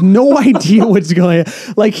he has no idea what's going on.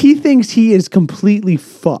 Like, he thinks he is completely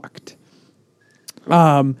fucked.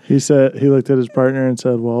 He said, he looked at his partner and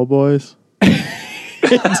said, "Well, boys, I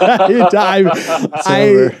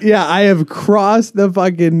have crossed the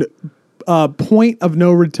fucking point of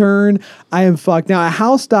no return. I am fucked." Now, a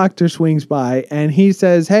house doctor swings by and he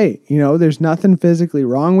says, "Hey, you know, there's nothing physically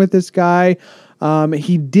wrong with this guy."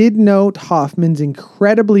 He did note Hoffman's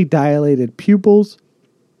incredibly dilated pupils,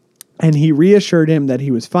 and he reassured him that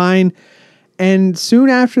he was fine. And soon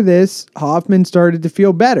after this, Hoffman started to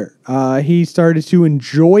feel better. He started to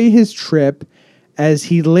enjoy his trip, as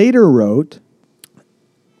he later wrote,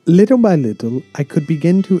 "Little by little, I could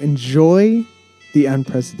begin to enjoy the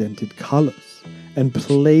unprecedented colors and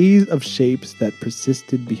plays of shapes that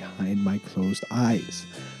persisted behind my closed eyes.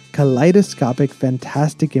 Kaleidoscopic,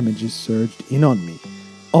 fantastic images surged in on me,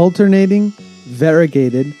 alternating,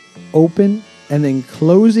 variegated, open, and then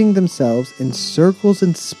closing themselves in circles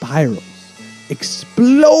and spirals,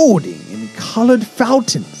 exploding in colored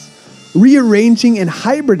fountains, rearranging and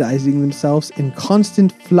hybridizing themselves in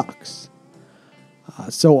constant flux."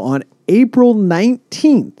 So on April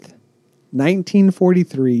 19th,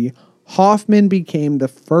 1943, Hoffman became the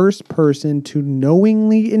first person to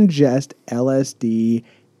knowingly ingest LSD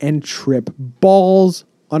and trip balls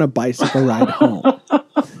on a bicycle ride home.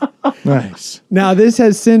 nice." Now, this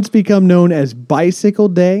has since become known as Bicycle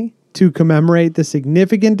Day to commemorate the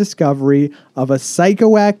significant discovery of a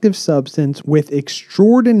psychoactive substance with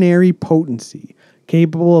extraordinary potency,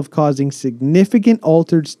 capable of causing significant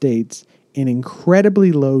altered states in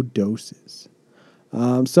incredibly low doses.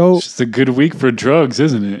 It's just a good week for drugs,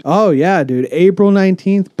 isn't it? Oh, yeah, dude. April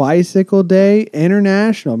 19th, Bicycle Day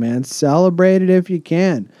International, man. Celebrate it if you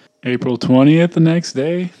can. April 20th, the next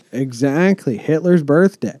day. Exactly. Hitler's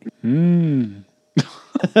birthday.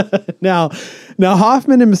 Now,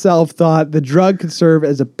 Hoffman himself thought the drug could serve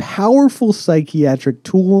as a powerful psychiatric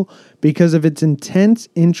tool because of its intense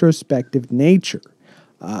introspective nature.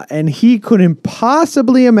 And he couldn't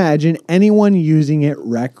possibly imagine anyone using it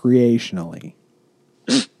recreationally.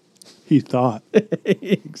 He thought.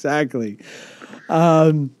 Exactly.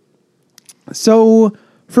 So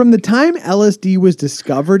from the time LSD was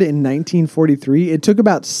discovered in 1943, it took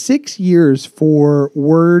about 6 years for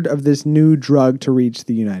word of this new drug to reach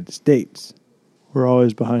the United States. We're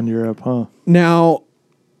always behind Europe, huh? Now,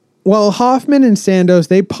 well, Hoffman and Sandoz,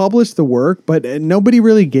 they published the work, but nobody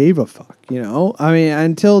really gave a fuck, you know? I mean,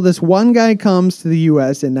 until this one guy comes to the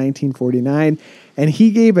U.S. in 1949, and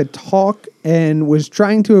he gave a talk and was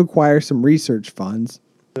trying to acquire some research funds.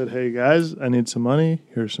 Said, "Hey guys, I need some money.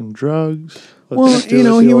 Here's some drugs. Well, do you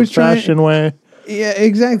know, it the he was old-fashioned way." Yeah,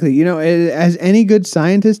 exactly. You know, as any good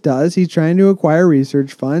scientist does, he's trying to acquire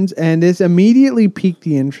research funds, and this immediately piqued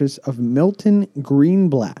the interest of Milton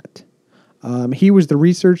Greenblatt. He was the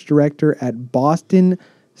research director at Boston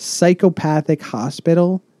Psychopathic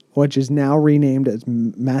Hospital, which is now renamed as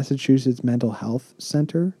Massachusetts Mental Health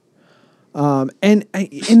Center. And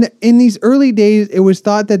in these early days, it was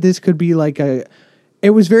thought that this could be like it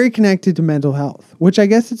was very connected to mental health, which I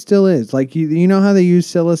guess it still is. Like, you know how they use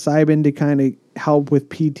psilocybin to kind of help with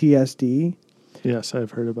PTSD? Yes, I've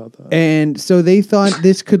heard about that. And so they thought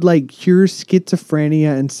this could like cure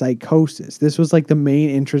schizophrenia and psychosis. This was like the main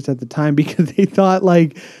interest at the time, because they thought,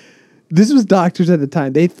 like, this was doctors at the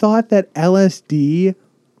time. They thought that LSD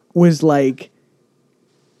was like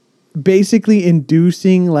basically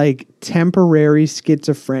inducing like temporary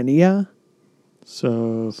schizophrenia.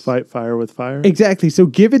 So fight fire with fire? Exactly. So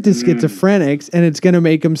give it to schizophrenics and it's going to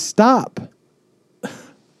make them stop.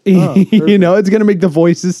 You know, it's going to make the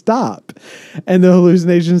voices stop and the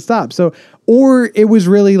hallucinations stop. So, or it was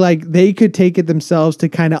really like they could take it themselves to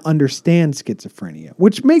kind of understand schizophrenia,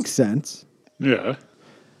 which makes sense. Yeah.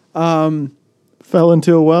 Fell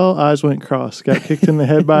into a well, eyes went cross, got kicked in the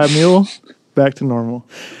head by a mule, back to normal.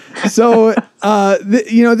 So,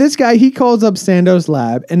 you know, this guy, he calls up Sandoz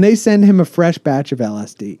lab and they send him a fresh batch of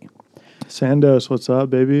LSD. Sandoz, what's up,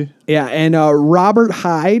 baby? Yeah, and Robert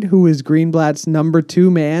Hyde, who is Greenblatt's number 2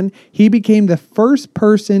 man, he became the first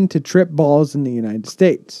person to trip balls in the United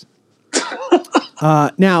States.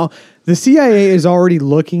 Now, the CIA is already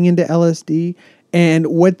looking into LSD, and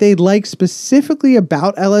what they like specifically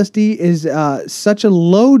about LSD is such a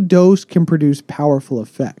low dose can produce powerful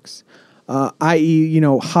effects. I.e.,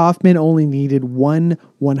 Hoffman only needed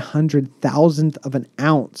 1/100,000th of an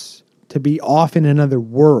ounce to be off in another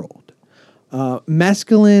world.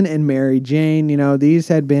 Mescaline and Mary Jane,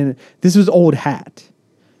 this was old hat.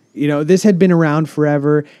 This had been around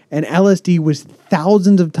forever, and LSD was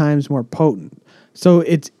thousands of times more potent. So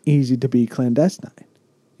it's easy to be clandestine,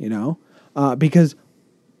 because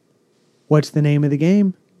what's the name of the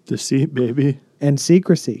game? Deceit, baby. And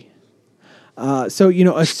secrecy. So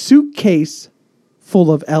a suitcase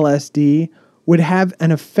full of LSD would have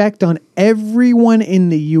an effect on everyone in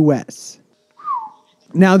the U.S.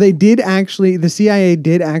 Now, the CIA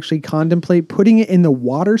did actually contemplate putting it in the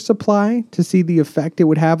water supply to see the effect it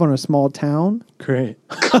would have on a small town. Great.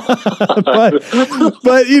 but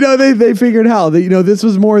they figured out that, this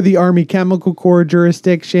was more the Army Chemical Corps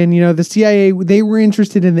jurisdiction. The CIA, they were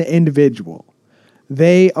interested in the individual.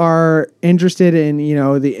 They are interested in,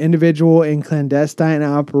 the individual in clandestine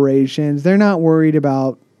operations. They're not worried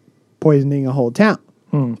about poisoning a whole town.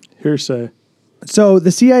 Hearsay. So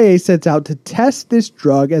the CIA sets out to test this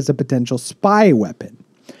drug as a potential spy weapon.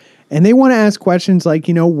 And they want to ask questions like,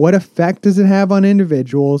 what effect does it have on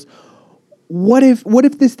individuals? What if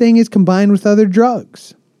this thing is combined with other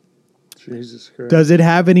drugs? Jesus Christ. Does it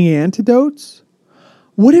have any antidotes?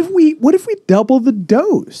 What if we double the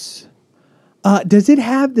dose? Does it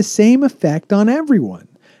have the same effect on everyone?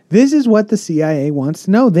 This is what the CIA wants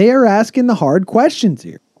to know. They are asking the hard questions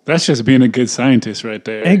here. That's just being a good scientist right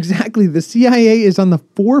there. Exactly. The CIA is on the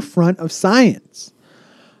forefront of science.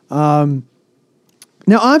 Now,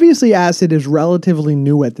 obviously, acid is relatively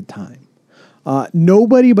new at the time.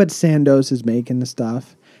 Nobody but Sandoz is making the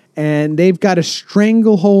stuff, and they've got a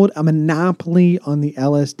stranglehold, a monopoly on the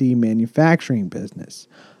LSD manufacturing business.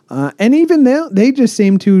 And even they just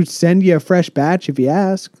seem to send you a fresh batch if you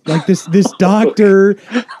ask. Like this doctor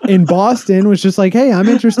in Boston was just like, "Hey, I'm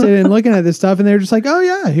interested in looking at this stuff," and they're just like, "Oh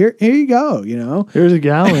yeah, here you go." Here's a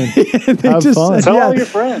gallon. Have fun. Tell all your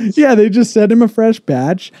friends. Yeah, they just sent him a fresh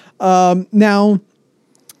batch. Now,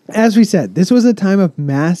 as we said, this was a time of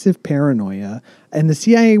massive paranoia, and the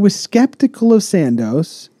CIA was skeptical of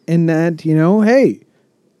Sandoz in that, hey,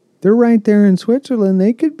 they're right there in Switzerland.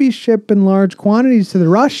 They could be shipping large quantities to the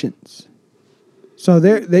Russians. So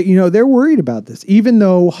they're worried about this, even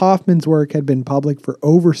though Hoffman's work had been public for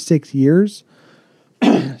over 6 years.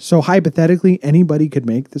 So hypothetically, anybody could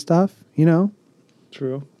make the stuff,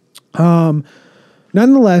 True.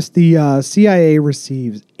 Nonetheless, the CIA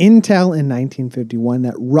receives intel in 1951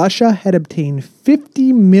 that Russia had obtained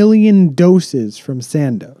 50 million doses from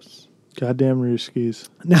Sandoz. Goddamn Ruskies.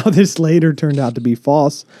 Now, this later turned out to be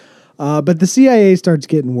false, but the CIA starts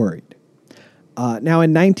getting worried. Now,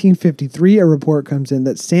 in 1953, a report comes in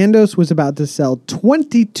that Sandoz was about to sell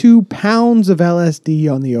 22 pounds of LSD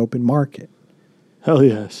on the open market. Hell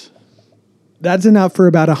yes. That's enough for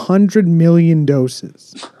about 100 million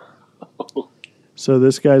doses. So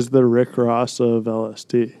this guy's the Rick Ross of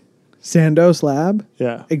LSD. Sandoz Lab?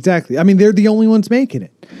 Yeah. Exactly. I mean, they're the only ones making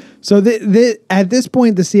it. So at this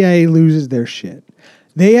point, the CIA loses their shit.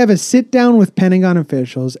 They have a sit down with Pentagon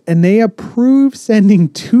officials, and they approve sending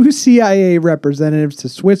 2 CIA representatives to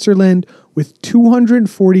Switzerland with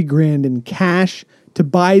 240 grand in cash to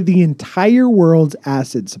buy the entire world's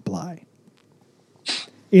acid supply.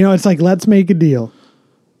 It's like, let's make a deal.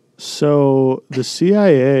 So the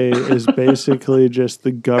CIA is basically just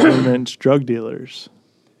the government's drug dealers.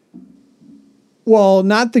 Well,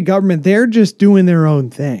 not the government. They're just doing their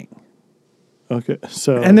own thing. Okay,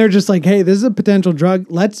 so... And they're just like, hey, this is a potential drug.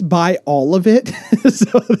 Let's buy all of it.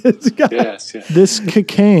 So this guy... Yes. This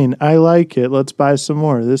cocaine, I like it. Let's buy some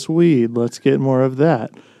more. This weed, let's get more of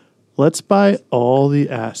that. Let's buy all the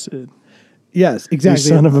acid. Yes, exactly.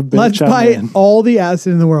 You son of a bitch. Let's buy all the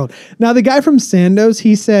acid in the world. Now, the guy from Sandoz,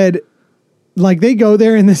 he said, like, they go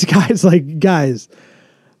there and this guy's like, guys,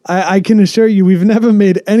 I can assure you we've never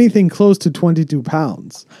made anything close to 22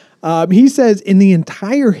 pounds. He says in the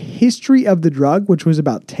entire history of the drug, which was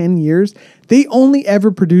about 10 years, they only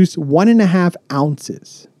ever produced 1.5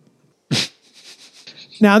 ounces.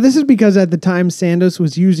 Now, this is because at the time Sandoz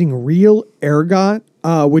was using real ergot,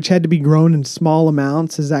 which had to be grown in small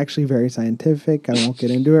amounts. Is actually very scientific. I won't get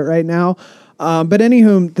into it right now. But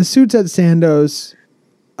anywho, the suits at Sandoz,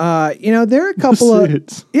 They're a couple of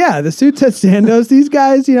suits. the suits at Sandoz. These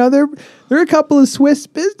guys, they're a couple of Swiss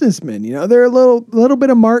businessmen. They're a little bit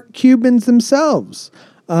of Mark Cubans themselves.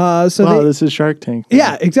 This is Shark Tank.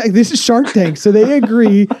 Yeah, exactly. This is Shark Tank. So they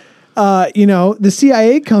agree. The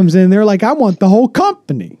CIA comes in. They're like, I want the whole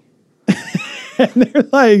company. And they're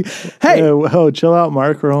like, hey. Chill out,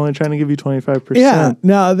 Mark. We're only trying to give you 25%. Yeah.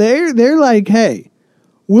 No, they're like, hey,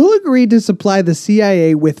 we'll agree to supply the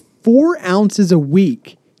CIA with 4 ounces a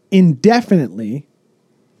week indefinitely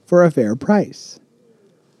for a fair price.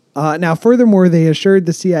 Now, furthermore, they assured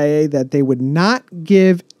the CIA that they would not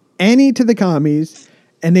give any to the commies,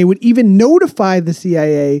 and they would even notify the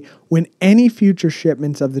CIA when any future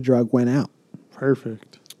shipments of the drug went out.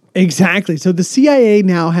 Perfect. Exactly. So the CIA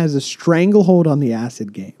now has a stranglehold on the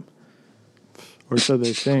acid game. Or so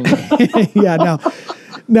they think. Yeah,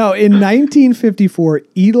 no. In 1954,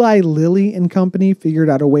 Eli Lilly and Company figured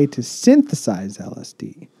out a way to synthesize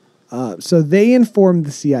LSD. So they informed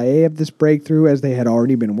the CIA of this breakthrough as they had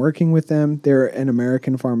already been working with them. They're an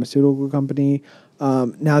American pharmaceutical company.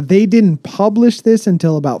 Now, they didn't publish this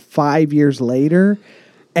until about 5 years later.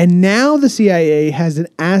 And now the CIA has an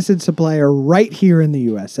acid supplier right here in the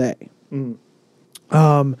USA.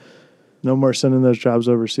 No more sending those jobs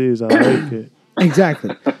overseas. I like it.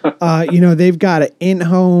 Exactly. They've got an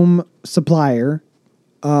in-home supplier.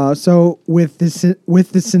 So with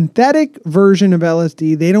the synthetic version of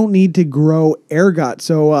LSD, they don't need to grow ergot.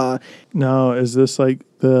 So no, is this like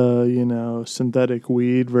the synthetic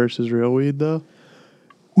weed versus real weed though?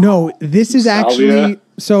 No, this is actually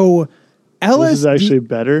so. LSD this is actually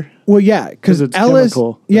better. Well, yeah, because it's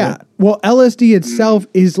chemical. Yeah, right? well, LSD itself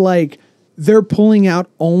is like they're pulling out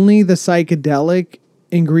only the psychedelic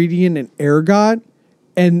ingredient in ergot,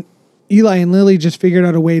 and Eli and Lilly just figured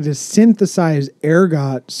out a way to synthesize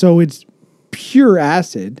ergot so it's pure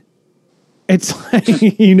acid. It's like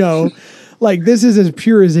like this is as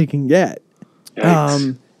pure as it can get.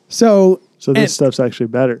 So this stuff's actually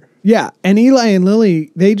better. Yeah, and Eli Lilly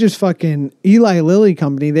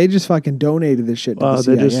Company, they just fucking donated this shit to the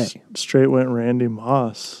CIA. They just straight went Randy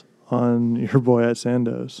Moss on your boy at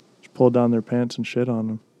Sandoz. Just pulled down their pants and shit on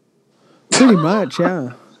them. Pretty much,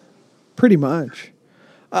 yeah. Pretty much.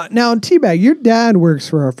 Now, T-Bag, your dad works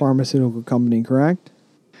for a pharmaceutical company, correct?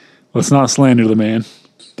 Let's not slander the man.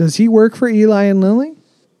 Does he work for Eli and Lilly?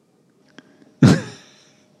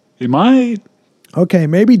 He might. Okay,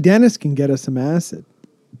 maybe Dennis can get us some acid.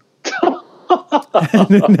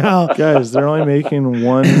 Now, guys, they're only making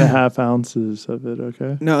 1.5 ounces of it,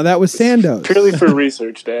 okay? No, that was Sandoz. Purely for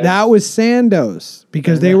research, Dad. That was Sandoz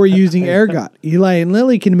because they were using ergot. Eli and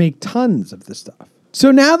Lilly can make tons of the stuff.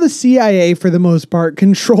 So now the CIA, for the most part,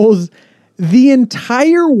 controls the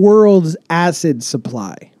entire world's acid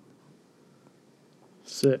supply.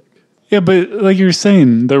 Sick. Yeah, but like you were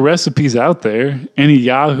saying, the recipe's out there. Any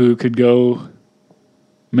Yahoo could go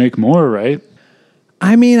make more, right?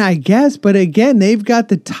 I mean, I guess, but again, they've got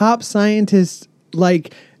the top scientists,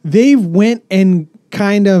 like, they've went and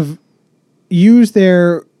kind of used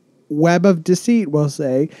their web of deceit, we'll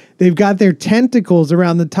say. They've got their tentacles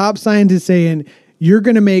around the top scientists saying, you're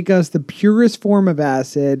going to make us the purest form of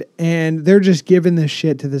acid, and they're just giving this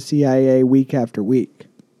shit to the CIA week after week.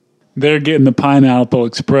 They're getting the Pineapple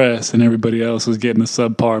Express, and everybody else is getting the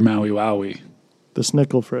subpar Maui Wowie. The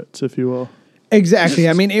Snickle Fritz, if you will. Exactly.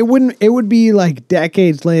 I mean, it would be like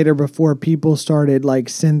decades later before people started like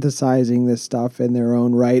synthesizing this stuff in their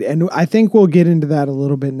own right. And I think we'll get into that a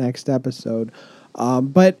little bit next episode.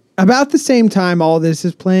 But about the same time all this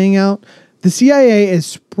is playing out, the CIA is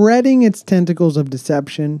spreading its tentacles of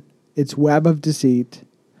deception, its web of deceit.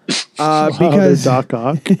 Because Doc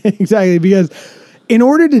Ock. Exactly, because in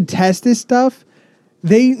order to test this stuff,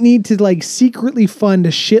 they need to like secretly fund a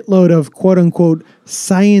shitload of quote unquote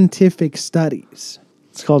scientific studies.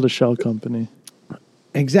 It's called a shell company.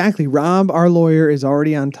 Exactly. Rob, our lawyer, is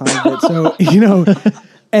already on top of it. So,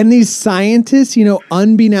 and these scientists,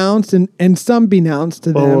 unbeknownst and some beknownst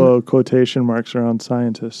to them. Quotation marks around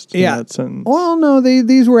scientists in that sentence. Well, no,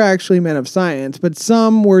 these were actually men of science, but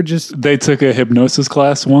some were just... They took a hypnosis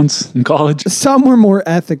class once in college. Some were more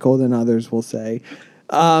ethical than others, we'll say.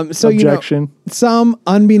 Objection. Some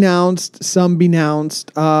unbeknownst, some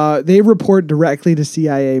beknownst. They report directly to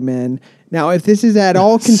CIA men. Now, if this is at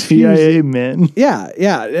all confusing, CIA men.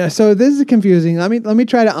 Yeah. So this is confusing. Let me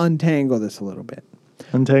try to untangle this a little bit.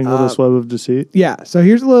 Untangle this web of deceit. Yeah. So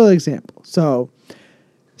here's a little example. So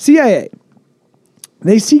CIA,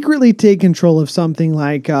 they secretly take control of something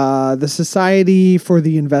like the Society for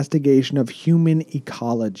the Investigation of Human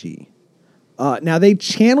Ecology. Now, they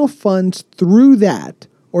channel funds through that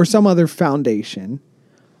or some other foundation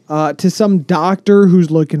to some doctor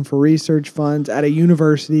who's looking for research funds at a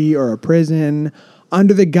university or a prison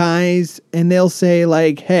under the guise, and they'll say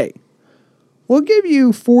like, hey, we'll give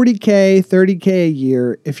you $40K, $30K a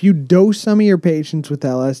year if you dose some of your patients with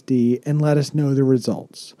LSD and let us know the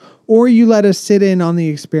results. Or you let us sit in on the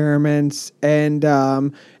experiments, and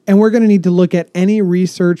we're going to need to look at any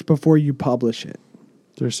research before you publish it.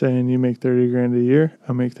 They're saying you make $30,000 a year.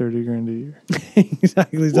 I make $30,000 a year.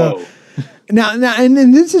 Exactly. So now,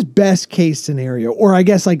 and this is best case scenario, or I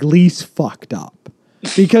guess like least fucked up,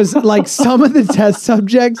 because like some of the test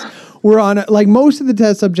subjects were on, like most of the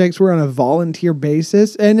test subjects were on a volunteer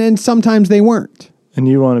basis, and sometimes they weren't. And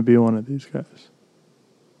you want to be one of these guys?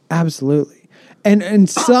 Absolutely. And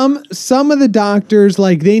some of the doctors,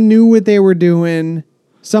 like, they knew what they were doing.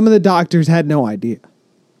 Some of the doctors had no idea.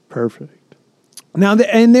 Perfect. Now,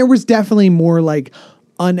 and there was definitely more like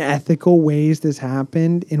unethical ways this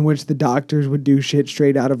happened, in which the doctors would do shit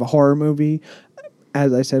straight out of a horror movie.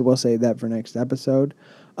 As I said, we'll save that for next episode.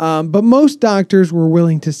 But most doctors were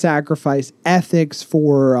willing to sacrifice ethics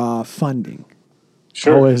for funding.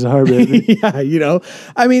 Sure. Always are, baby. Yeah, you know,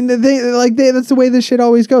 I mean, that's the way this shit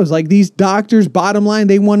always goes. Like, these doctors, bottom line,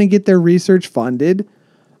 they want to get their research funded.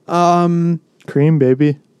 Cream,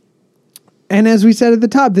 baby. And as we said at the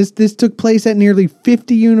top, this took place at nearly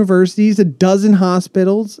 50 universities, a dozen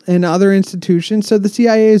hospitals, and other institutions. So the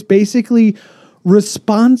CIA is basically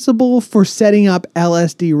responsible for setting up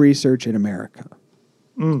LSD research in America.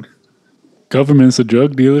 Government's the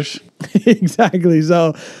drug dealers. Exactly.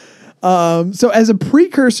 So as a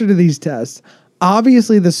precursor to these tests,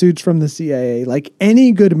 obviously the suits from the CIA, like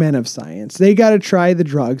any good men of science, they got to try the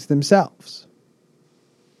drugs themselves.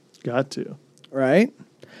 Got to. Right?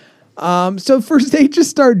 So first they just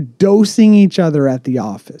start dosing each other at the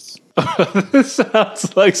office. This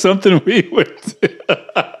sounds like something we would do.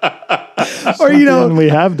 Or, you know, we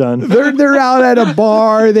have done. They're out at a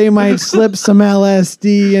bar. They might slip some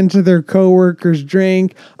LSD into their coworker's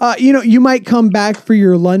drink. You know, you might come back for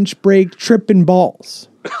your lunch break tripping balls.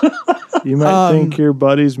 You might think your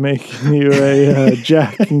buddy's making you a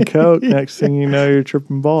Jack and Coke. Next thing you know, you're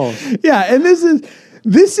tripping balls. Yeah, and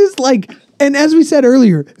this is like, and as we said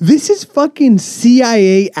earlier, this is fucking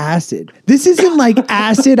CIA acid. This isn't like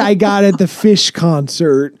acid I got at the Fish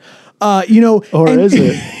concert. You know, or is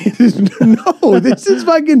it? No, this is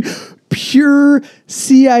fucking pure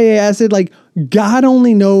CIA acid. Like, God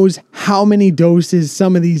only knows how many doses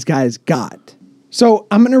some of these guys got. So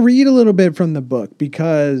I'm going to read a little bit from the book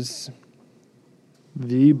because...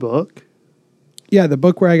 The book? Yeah, the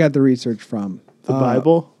book where I got the research from. The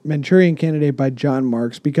Bible? Manchurian Candidate by John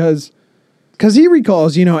Marks, because he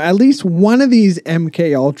recalls, you know, at least one of these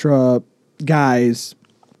MKUltra guys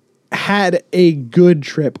had a good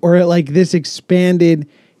trip, or like this expanded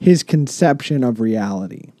his conception of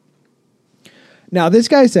reality. Now, this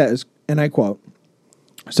guy says, and I quote,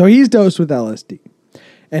 so he's dosed with LSD,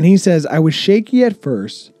 and he says, I was shaky at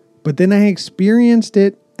first, but then I experienced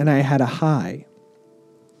it and I had a high.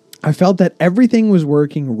 I felt that everything was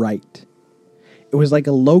working right. It was like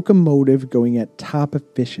a locomotive going at top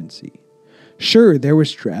efficiency. Sure, there was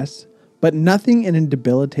stress, but nothing in a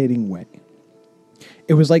debilitating way.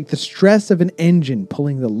 It was like the stress of an engine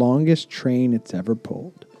pulling the longest train it's ever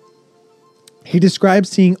pulled. He describes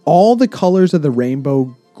seeing all the colors of the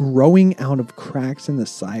rainbow growing out of cracks in the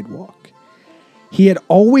sidewalk. He had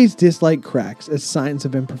always disliked cracks as signs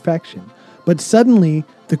of imperfection, but suddenly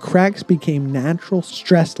the cracks became natural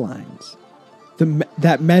stress lines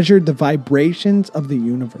that measured the vibrations of the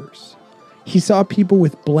universe. He saw people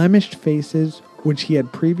with blemished faces, which he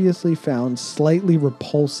had previously found slightly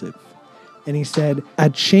repulsive. And he said, a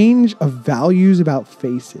change of values about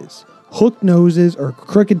faces, hooked noses or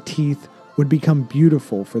crooked teeth would become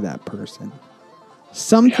beautiful for that person.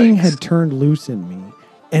 Something had turned loose in me,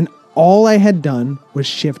 and all I had done was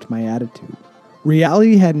shift my attitude.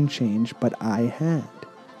 Reality hadn't changed, but I had.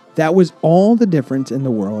 That was all the difference in the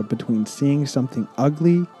world between seeing something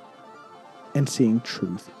ugly and seeing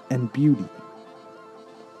truth and beauty.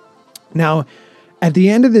 Now, at the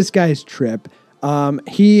end of this guy's trip,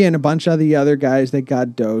 he and a bunch of the other guys that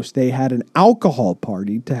got dosed, they had an alcohol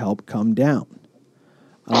party to help come down.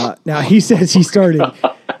 Now he says he started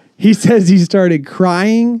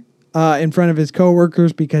crying in front of his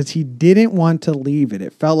coworkers because he didn't want to leave it.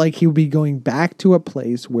 It felt like he would be going back to a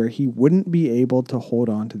place where he wouldn't be able to hold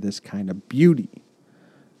on to this kind of beauty.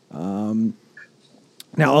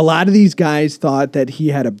 Now, a lot of these guys thought that he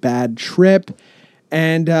had a bad trip,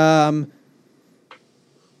 and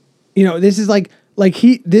you know, this is like Like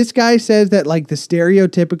this guy says that like the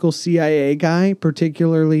stereotypical CIA guy,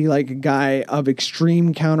 particularly like a guy of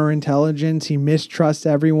extreme counterintelligence, he mistrusts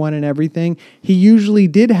everyone and everything. He usually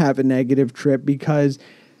did have a negative trip because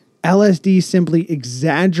LSD simply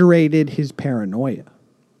exaggerated his paranoia.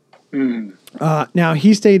 Now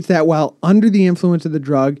he states that while under the influence of the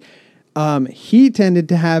drug, he tended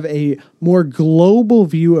to have a more global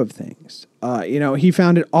view of things. He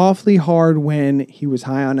found it awfully hard when he was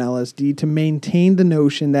high on LSD to maintain the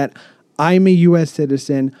notion that I'm a U.S.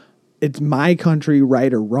 citizen. It's my country,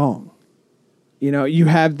 right or wrong. You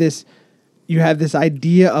have this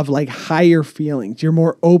idea of like higher feelings. You're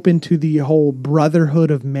more open to the whole brotherhood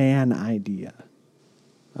of man idea.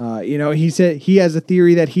 He said he has a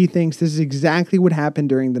theory that he thinks this is exactly what happened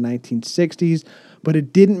during the 1960s, but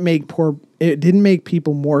it didn't make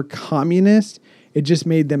people more communist. It just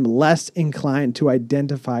made them less inclined to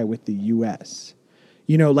identify with the U.S.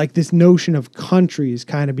 Like this notion of countries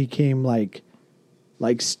kind of became like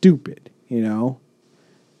stupid, Is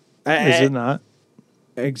it not?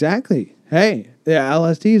 Exactly. Hey, the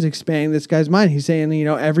LSD is expanding this guy's mind. He's saying,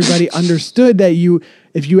 everybody understood that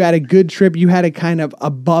if you had a good trip, you had a kind of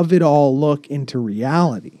above it all look into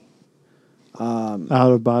reality. Out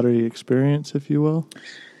of body experience, if you will.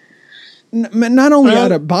 Not only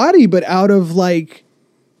out of body, but out of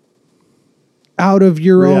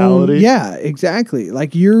your reality. Own. Yeah, exactly.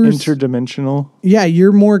 Like you're interdimensional. Yeah,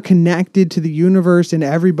 you're more connected to the universe and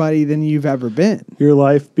everybody than you've ever been. Your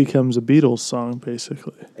life becomes a Beatles song,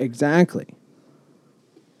 basically. Exactly.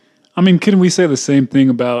 I mean, can we say the same thing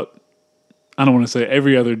about, I don't want to say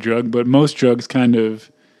every other drug, but most drugs kind of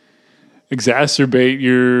exacerbate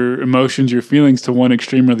your emotions, your feelings to one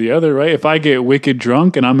extreme or the other, right? If I get wicked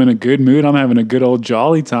drunk and I'm in a good mood, I'm having a good old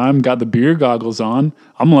jolly time, got the beer goggles on,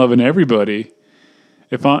 I'm loving everybody.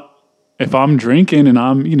 If I'm drinking and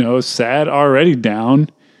I'm, sad, already down,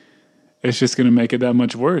 it's just going to make it that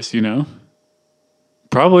much worse,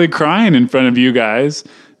 Probably crying in front of you guys,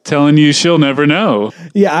 telling you she'll never know.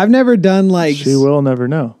 Yeah, I've never done she will never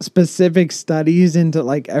know specific studies into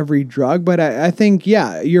like every drug, but I think,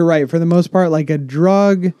 yeah, you're right. For the most part, like a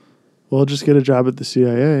drug. Well, just get a job at the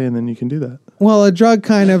CIA and then you can do that. Well, a drug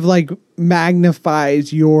kind of like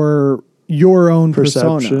magnifies your own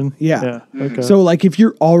perception. Persona. Yeah. Okay. So like if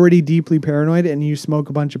you're already deeply paranoid and you smoke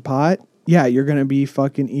a bunch of pot, yeah, you're going to be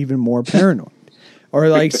fucking even more paranoid. Or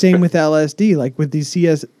like same with LSD, like with these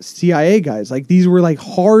CIA guys. Like these were like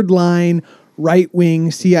hardline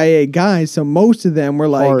right-wing CIA guys. So most of them were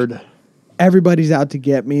like, everybody's out to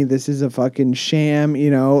get me. This is a fucking sham,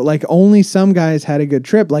 Like only some guys had a good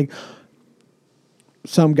trip. Like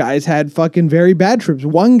some guys had fucking very bad trips.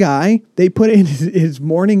 One guy, they put in his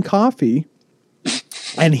morning coffee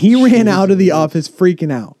and he ran out of the office freaking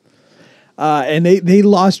out. And they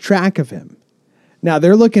lost track of him. Now,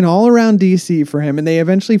 they're looking all around D.C. for him, and they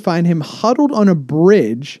eventually find him huddled on a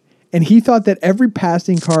bridge, and he thought that every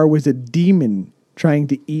passing car was a demon trying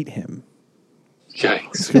to eat him. Yikes.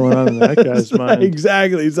 What's going on in that guy's mind?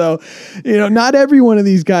 Exactly. So, not every one of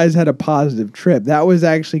these guys had a positive trip. That was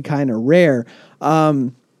actually kind of rare.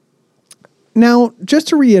 Now, just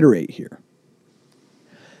to reiterate here,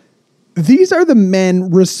 these are the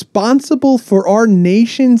men responsible for our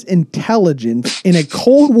nation's intelligence in a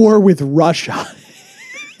Cold War with Russia.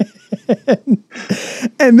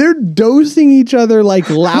 And they're dosing each other like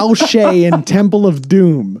Lao She in Temple of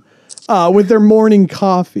Doom with their morning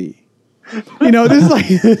coffee.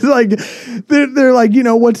 This is like they're like,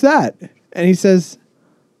 what's that? And he says,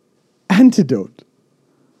 antidote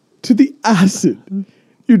to the acid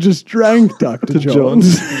you just drank, Dr.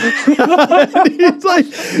 Jones. It's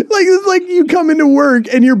like you come into work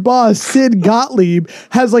and your boss, Sid Gottlieb,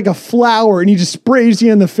 has like a flower and he just sprays you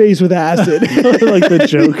in the face with acid. Like the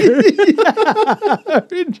Joker.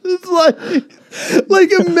 Just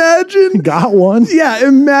like imagine. Got one? Yeah,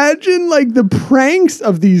 imagine like the pranks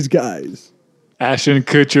of these guys. Ashton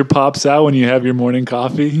Kutcher pops out when you have your morning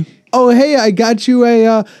coffee. Oh, hey, I got you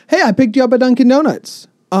I picked you up at Dunkin' Donuts.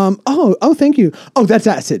 Oh, thank you. Oh, that's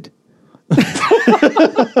acid.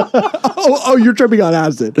 You're tripping on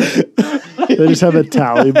acid. They just have a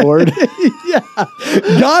tally board. Yeah.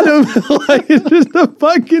 Got him. Like, it's just a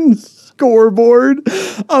fucking scoreboard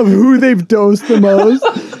of who they've dosed the most.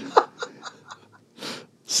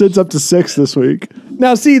 Sid's up to 6 this week.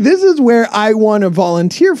 Now, see, this is where I want to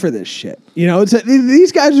volunteer for this shit.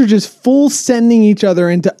 These guys are just full sending each other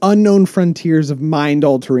into unknown frontiers of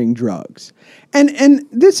mind-altering drugs. And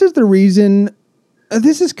this is the reason,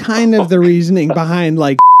 this is kind of the reasoning behind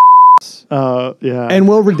like Yeah. And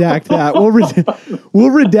we'll redact that.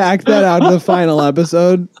 We'll redact that out of the final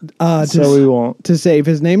episode. So we won't. To save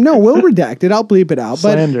his name. No, we'll redact it. I'll bleep it out.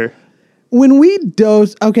 Slander. But when we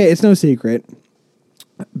dose, okay, it's no secret.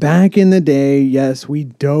 Back in the day, yes, we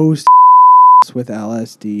dosed with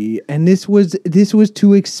LSD, and this was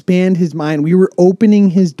to expand his mind. We were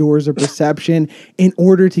opening his doors of perception in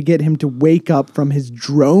order to get him to wake up from his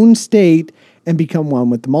drone state and become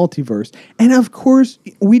one with the multiverse. And of course,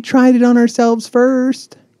 we tried it on ourselves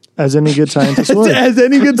first. As any good scientist would. As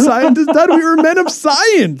any good scientist did. We were men of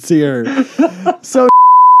science here. So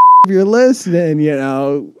if you're listening,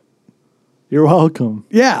 You're welcome.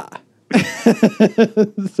 yeah.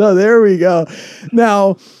 So there we go.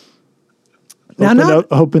 Now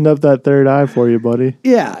Opened up that third eye for you, buddy.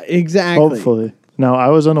 yeah, exactly. Hopefully. Now, I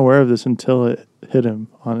was unaware of this until it hit him,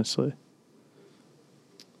 honestly.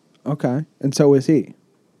 Okay. And so was he.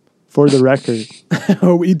 For the record.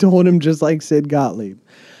 We told him just like Sid Gottlieb.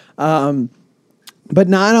 But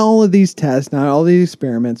not all of these tests, not all these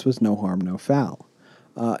experiments was no harm, no foul.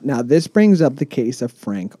 Now, this brings up the case of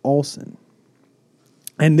Frank Olson.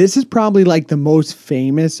 And this is probably like the most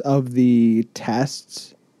famous of the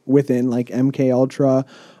tests within like MKUltra.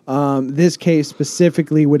 This case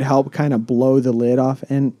specifically would help kind of blow the lid off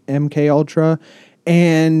MKUltra.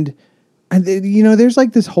 And there's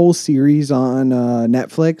like this whole series on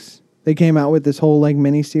Netflix. They came out with this whole like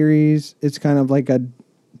mini series. It's kind of like a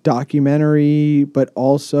documentary, but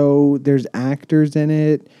also there's actors in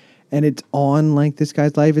it, and it's on like this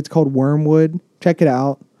guy's life. It's called Wormwood. Check it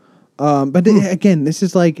out. But again, this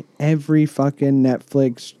is like every fucking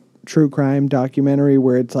Netflix true crime documentary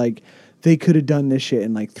where it's like they could have done this shit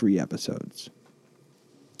in like 3 episodes.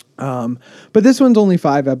 But this one's only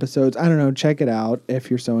 5 episodes. I don't know. Check it out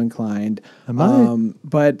if you're so inclined.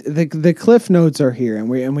 But the cliff notes are here, and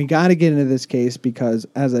we got to get into this case because,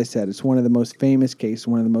 as I said, it's one of the most famous cases,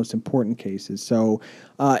 one of the most important cases. So,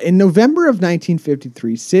 in November of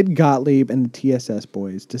 1953, Sid Gottlieb and the TSS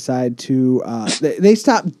boys decide to they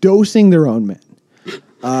stop dosing their own men.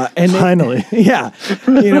 And Finally, yeah,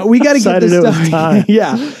 we got to get this stuff. Time.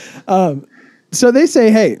 Yeah. So they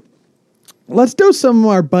say, hey, let's dose some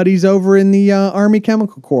of our buddies over in the Army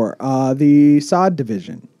Chemical Corps, the SOD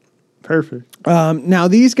division. Perfect. Now,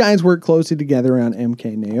 these guys work closely together around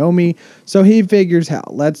MK Naomi, so he figures, hell,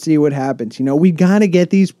 let's see what happens. We got to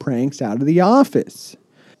get these pranks out of the office.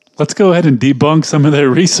 Let's go ahead and debunk some of their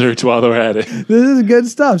research while they're at it. This is good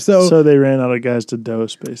stuff. So they ran out of guys to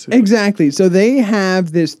dose, basically. Exactly. So they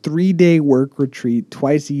have this 3-day work retreat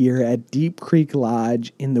twice a year at Deep Creek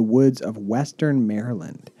Lodge in the woods of Western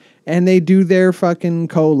Maryland. And they do their fucking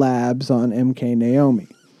collabs on MK Naomi.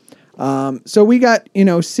 So we got,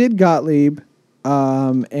 Sid Gottlieb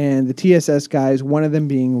and the TSS guys, one of them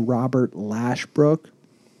being Robert Lashbrook.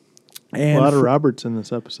 And a lot of Roberts in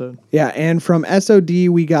this episode. Yeah, and from SOD,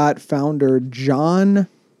 we got founder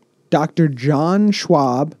Dr. John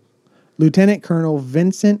Schwab, Lieutenant Colonel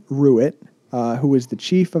Vincent Ruitt, who was the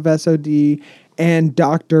chief of SOD, and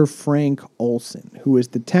Dr. Frank Olson, who was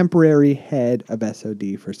the temporary head of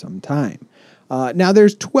SOD for some time. Now,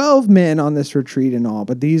 there's 12 men on this retreat in all,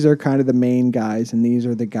 but these are kind of the main guys, and these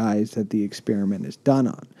are the guys that the experiment is done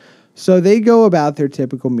on. So they go about their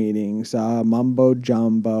typical meetings, mumbo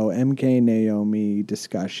jumbo, MK Naomi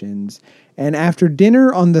discussions, and after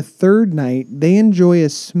dinner on the 3rd night, they enjoy a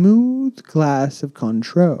smooth glass of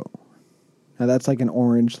Cointreau. Now, that's like an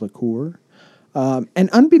orange liqueur. And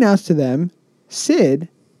unbeknownst to them, Sid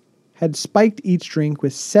had spiked each drink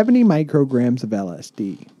with 70 micrograms of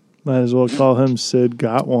LSD. Might as well call him Sid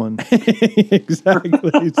Got One.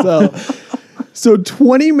 Exactly. So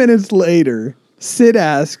 20 minutes later, Sid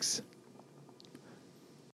asks,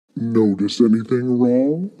 Notice anything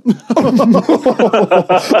wrong?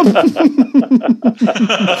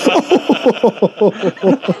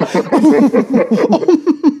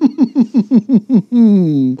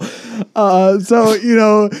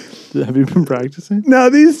 Have you been practicing? Now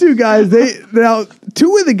these two guys,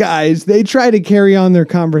 two of the guys, they try to carry on their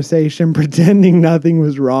conversation pretending nothing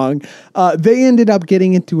was wrong. They ended up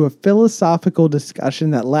getting into a philosophical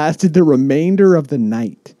discussion that lasted the remainder of the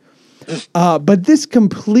night. But this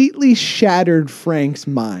completely shattered Frank's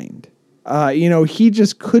mind. He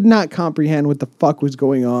just could not comprehend what the fuck was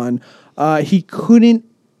going on. He couldn't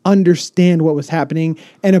understand what was happening.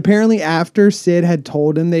 And apparently after Sid had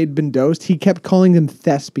told him they'd been dosed, he kept calling them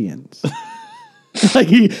thespians. like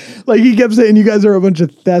he kept saying, you guys are a bunch of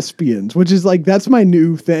thespians, which is like, that's my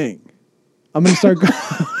new thing. I'm going to start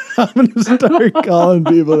I'm gonna start calling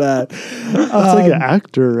people that. It's like an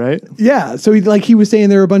actor, right? Yeah. So he was saying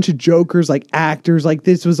there were a bunch of jokers, like actors, like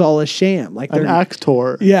this was all a sham. Like An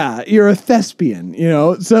actor. Yeah, you're a thespian, you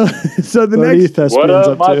know. So the What are you next. thespians What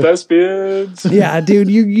up, my to? thespians? Yeah, dude,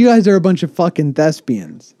 you guys are a bunch of fucking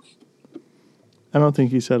thespians. I don't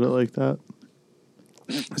think he said it like that.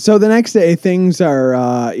 So the next day, things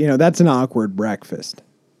are, that's an awkward breakfast.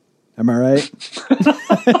 Am I right?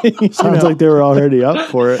 Sounds like they were already up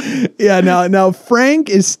for it. Yeah, now Frank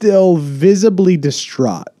is still visibly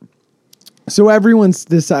distraught. So everyone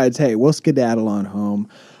decides, hey, we'll skedaddle on home.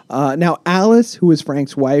 Now Alice, who is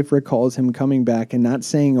Frank's wife, recalls him coming back and not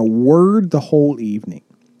saying a word the whole evening.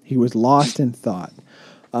 He was lost in thought.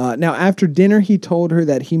 Now after dinner, he told her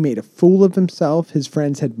that he made a fool of himself. His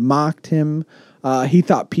friends had mocked him. He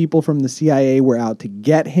thought people from the CIA were out to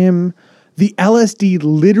get him. The LSD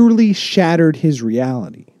literally shattered his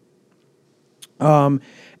reality. And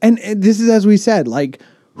this is, as we said, like,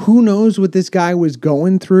 who knows what this guy was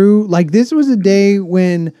going through? Like, this was a day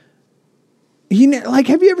when have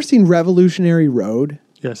you ever seen Revolutionary Road?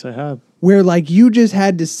 Yes, I have. Where, like, you just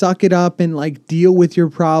had to suck it up and, like, deal with your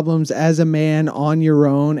problems as a man on your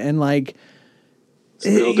own. And, like,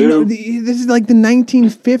 Still do. this is like the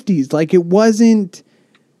 1950s. Like, it wasn't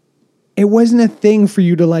a thing for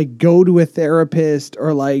you to, like, go to a therapist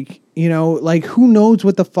or, like, like, who knows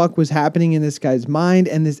what the fuck was happening in this guy's mind.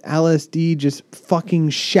 And this LSD just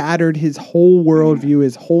fucking shattered his whole worldview,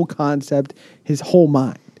 his whole concept, his whole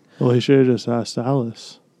mind. Well, he should have just asked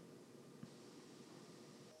Alice.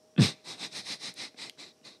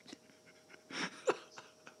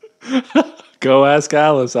 Go ask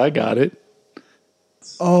Alice. I got it.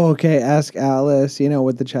 Oh, okay. Ask Alice. You know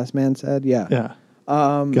what the chess man said? Yeah. Yeah.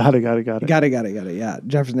 Got it. Got it. Yeah.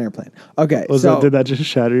 Jefferson Airplane. Okay. Did that just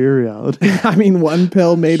shatter your reality? I mean, one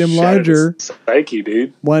pill made him larger. Psyche,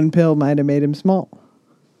 dude. One pill might have made him small.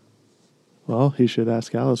 Well, he should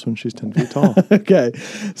ask Alice when she's 10 feet tall. Okay.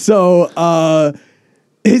 So,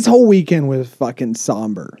 his whole weekend was fucking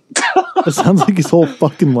somber. It sounds like his whole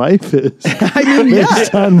fucking life is. I mean,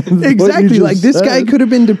 yeah. Exactly. Like, this guy could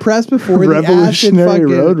have been depressed before Revolutionary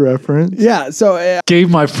Road reference. Yeah. So,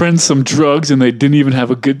 Gave my friends some drugs and they didn't even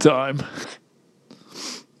have a good time.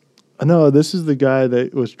 No, this is the guy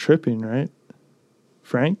that was tripping, right?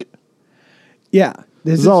 Frank? yeah.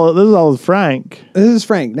 This is all Frank. This is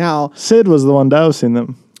Frank. Now, Sid was the one dousing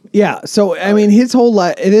them. yeah, so I mean, this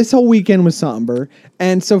whole weekend was somber,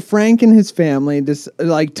 and so Frank and his family, just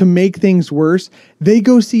like to make things worse, they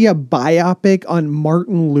go see a biopic on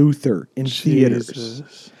Martin Luther in theaters.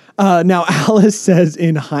 Jesus. Now Alice says,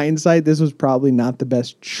 in hindsight, this was probably not the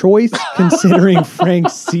best choice, considering Frank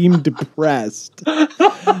seemed depressed.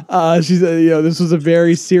 She said, this was a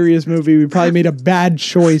very serious movie. We probably made a bad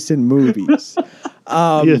choice in movies.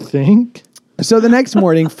 You think? So the next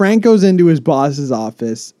morning, Frank goes into his boss's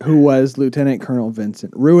office, who was Lieutenant Colonel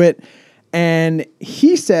Vincent Ruitt, and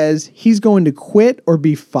he says he's going to quit or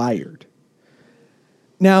be fired.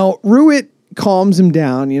 Now, Ruitt calms him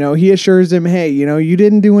down. He assures him, hey, you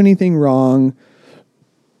didn't do anything wrong.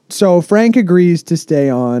 So Frank agrees to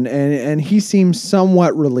stay on, and he seems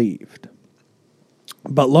somewhat relieved.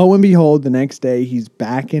 But lo and behold, the next day, he's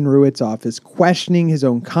back in Ruitt's office, questioning his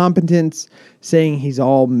own competence, saying he's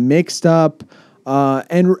all mixed up.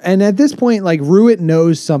 And at this point, like, Ruitt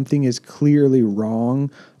knows something is clearly wrong.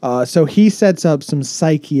 So he sets up some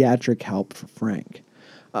psychiatric help for Frank.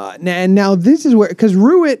 And now this is where, because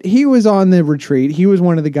Ruitt, he was on the retreat. He was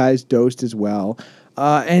one of the guys dosed as well.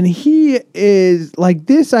 And he is, like,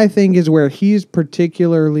 this, I think, is where he's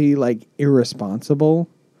particularly, like, irresponsible,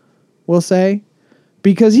 we'll say.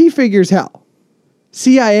 Because he figures, hell,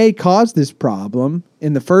 CIA caused this problem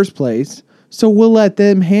in the first place, so we'll let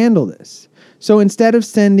them handle this. So instead of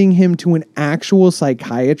sending him to an actual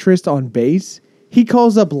psychiatrist on base, he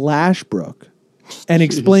calls up Lashbrook and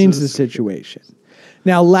explains the situation.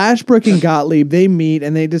 Now, Lashbrook and Gottlieb, they meet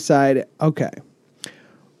and they decide, okay,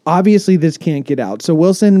 obviously this can't get out, so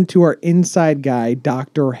we'll send him to our inside guy,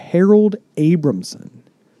 Dr. Harold Abramson,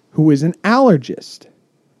 who is an allergist.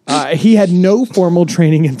 He had no formal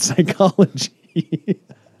training in psychology.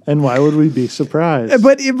 And why would we be surprised?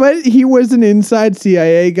 But he was an inside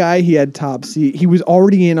CIA guy. He had he was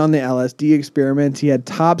already in on the LSD experiments. He had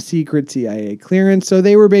top secret CIA clearance. So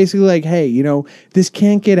they were basically like, hey, this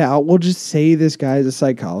can't get out. We'll just say this guy's a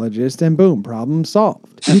psychologist and boom, problem solved.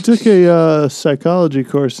 He took a psychology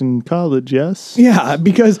course in college, yes? Yeah,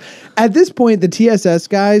 because at this point, the TSS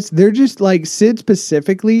guys, they're just like, Sid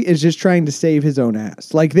specifically is just trying to save his own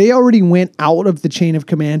ass. Like, they already went out of the chain of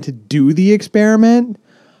command to do the experiment.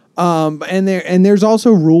 And there's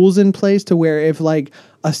also rules in place to where if, like,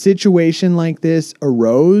 a situation like this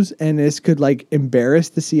arose and this could like embarrass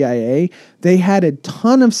the CIA, they had a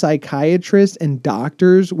ton of psychiatrists and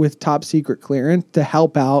doctors with top secret clearance to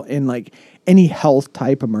help out in like any health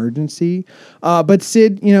type emergency. But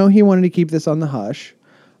Sid, he wanted to keep this on the hush.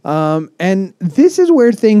 And this is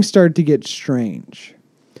where things start to get strange.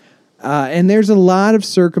 And there's a lot of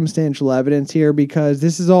circumstantial evidence here because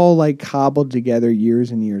this is all like cobbled together years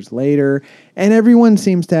and years later, and everyone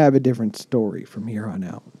seems to have a different story from here on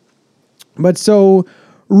out. But so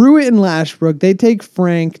Ruitt and Lashbrook, they take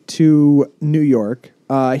Frank to New York.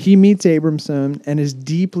 He meets Abramson and is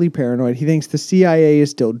deeply paranoid. He thinks the CIA is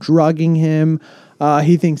still drugging him.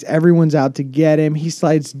 He thinks everyone's out to get him. He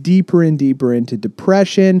slides deeper and deeper into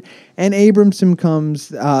depression. And Abramson comes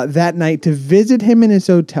that night to visit him in his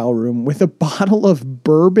hotel room with a bottle of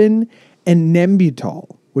bourbon and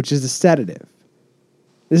Nembutal, which is a sedative.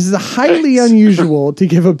 This is highly unusual to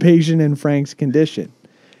give a patient in Frank's condition.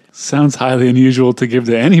 Sounds highly unusual to give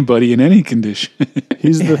to anybody in any condition.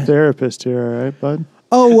 He's the therapist here, all right, bud?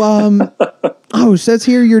 It says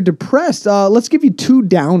here you're depressed. Let's give you 2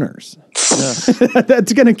 downers. Yeah.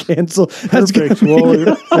 That's going to cancel. That's Perfect.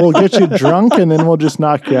 We'll get you drunk and then we'll just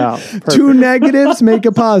knock you out. Perfect. 2 negatives make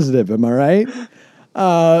a positive. Am I right?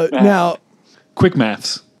 Now, quick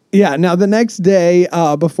maths. Yeah. Now, the next day,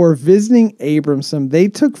 before visiting Abramson, they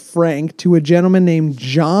took Frank to a gentleman named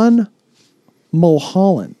John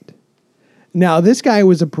Mulholland. Now, this guy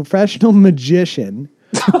was a professional magician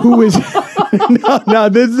who was... No,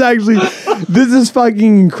 this is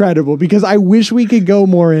fucking incredible because I wish we could go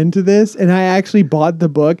more into this, and I actually bought the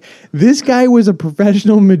book. This guy was a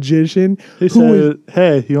professional magician. He said,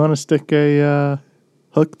 hey, you want to stick a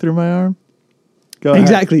hook through my arm? Go ahead.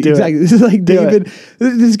 Exactly. This is like David.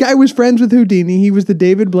 This guy was friends with Houdini. He was the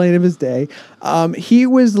David Blaine of his day. He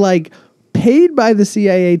was like paid by the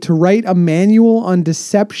CIA to write a manual on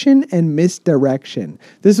deception and misdirection.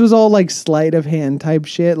 This was all like sleight of hand type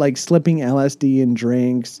shit, like slipping LSD in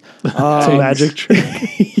drinks. It's a magic trick.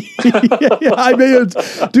 I mean,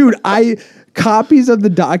 dude, copies of the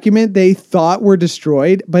document they thought were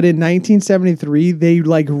destroyed, but in 1973 they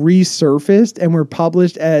like resurfaced and were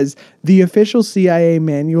published as the official CIA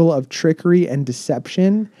manual of trickery and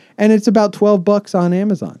deception. And it's about $12 on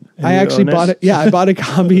Amazon. And I actually bought it. Yeah, I bought a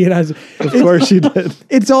copy, and of course you did.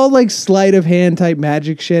 It's all like sleight of hand type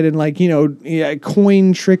magic shit, and like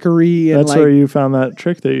coin trickery. And that's where you found that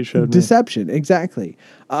trick that you showed me. Deception, exactly.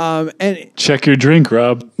 And check your drink,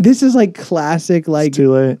 Rob. This is like classic, like it's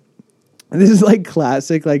too late. This is like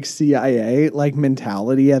classic, like CIA, like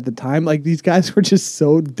mentality at the time. Like these guys were just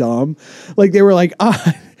so dumb. Like they were like,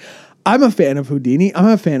 I'm a fan of Houdini. I'm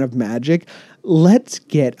a fan of magic. Let's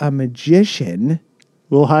get a magician.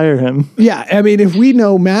 We'll hire him. Yeah. I mean, if we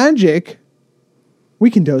know magic,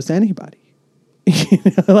 we can dose anybody.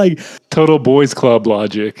 Like total boys club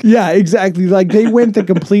logic. Yeah, exactly. Like they went the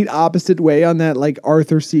complete opposite way on that like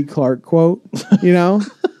Arthur C. Clarke quote,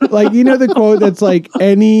 like the quote that's like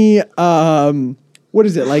any what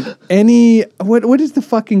is it? Like any what is the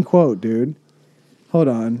fucking quote, dude? Hold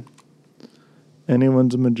on.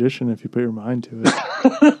 Anyone's a magician if you put your mind to it.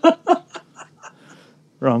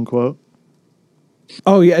 Wrong quote.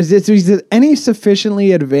 Oh, yeah. So he says, any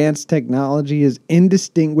sufficiently advanced technology is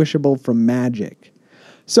indistinguishable from magic.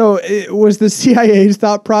 So it was the CIA's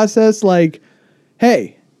thought process like,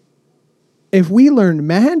 hey, if we learn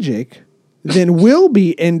magic, then we'll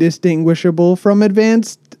be indistinguishable from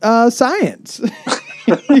advanced science.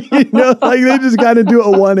 Like they just got to do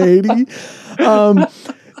a 180.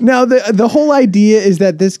 Now, the whole idea is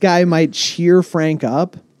that this guy might cheer Frank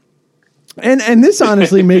up. And this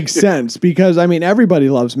honestly makes sense because, I mean, everybody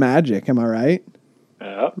loves magic. Am I right?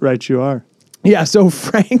 Yeah. Right, you are. Yeah, so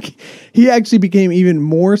Frank, he actually became even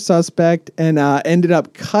more suspect and ended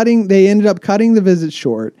up cutting the visit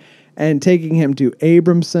short and taking him to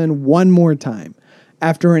Abramson one more time.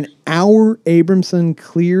 After an hour, Abramson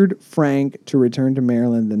cleared Frank to return to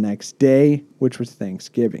Maryland the next day, which was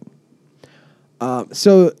Thanksgiving.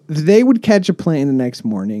 So they would catch a plane the next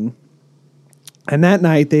morning. And that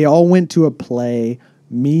night, they all went to a play,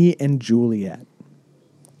 Me and Juliet.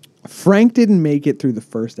 Frank didn't make it through the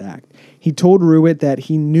first act. He told Ruitt that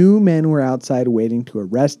he knew men were outside waiting to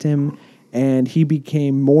arrest him, and he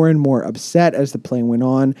became more and more upset as the play went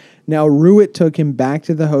on. Now, Ruitt took him back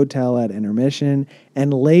to the hotel at intermission,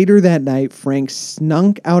 and later that night, Frank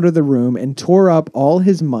snuck out of the room and tore up all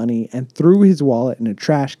his money and threw his wallet in a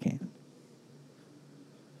trash can.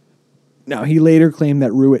 Now, he later claimed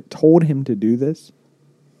that Ruitt told him to do this.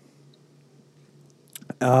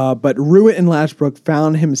 But Ruitt and Lashbrook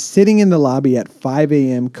found him sitting in the lobby at 5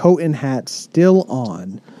 a.m., coat and hat still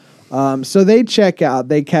on. So they check out,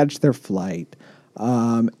 they catch their flight.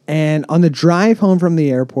 And on the drive home from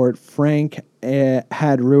the airport, Frank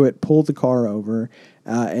had Ruitt pull the car over,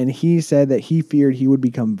 and he said that he feared he would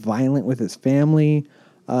become violent with his family.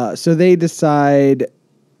 So they decide,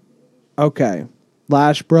 okay,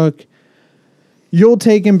 Lashbrook, you'll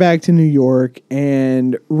take him back to New York,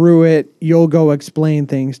 and Ruitt, you'll go explain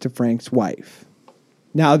things to Frank's wife.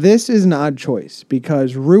 Now, this is an odd choice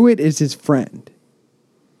because Ruitt is his friend.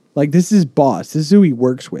 Like, this is his boss. This is who he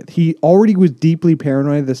works with. He already was deeply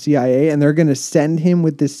paranoid of the CIA, and they're going to send him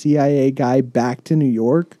with this CIA guy back to New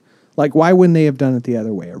York. Like, why wouldn't they have done it the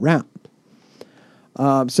other way around?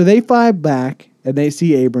 So they fly back, and they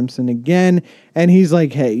see Abramson again, and he's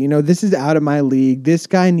like, hey, you know, this is out of my league. This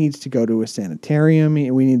guy needs to go to a sanitarium.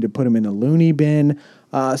 We need to put him in a loony bin.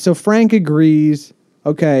 So Frank agrees.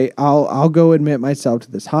 Okay, I'll go admit myself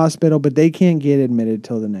to this hospital, but they can't get admitted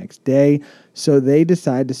till the next day. So they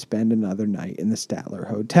decide to spend another night in the Statler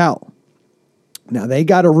Hotel. Now, they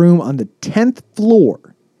got a room on the 10th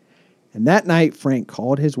floor. And that night, Frank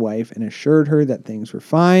called his wife and assured her that things were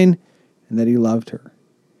fine and that he loved her.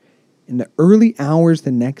 In the early hours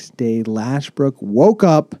the next day, Lashbrook woke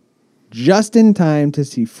up just in time to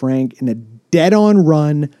see Frank in a dead-on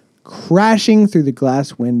run, crashing through the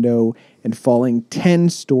glass window and falling 10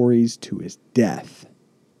 stories to his death.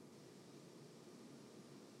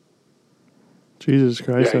 Jesus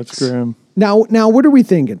Christ, Yikes. that's grim. Now, what are we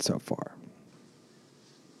thinking so far?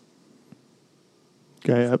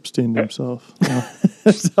 Guy Epsteined himself. Yeah.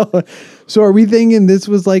 So are we thinking this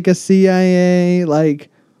was like a CIA, like,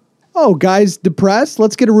 oh, guy's depressed?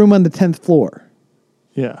 Let's get a room on the 10th floor.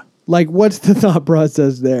 Yeah. Like, what's the thought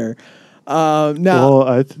process there? Now, Well,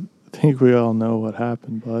 I think we all know what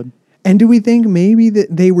happened, bud. and do we think maybe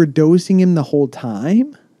that they were dosing him the whole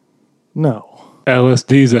time? No.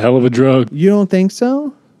 LSD is a hell of a drug. You don't think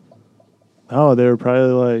so? No, they were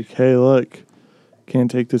probably like, hey, look, can't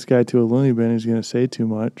take this guy to a loony bin. He's going to say too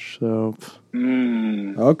much. So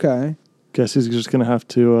Okay. guess he's just going to have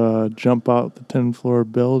to jump out the 10th floor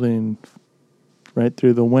building right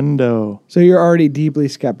through the window. So you're already deeply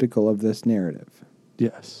skeptical of this narrative.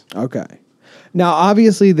 Yes. Okay. Now,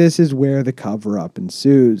 obviously, this is where the cover-up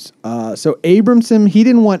ensues. So Abramson, he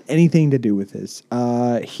didn't want anything to do with this.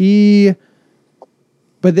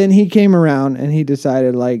 But then he came around and he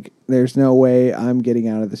decided, like, there's no way I'm getting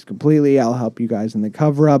out of this completely. I'll help you guys in the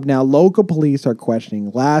cover-up. Now, local police are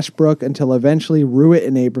questioning Lashbrook until eventually Ruitt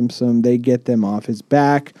and Abramson, they get them off his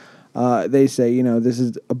back. They say, you know, this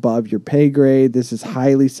is above your pay grade. This is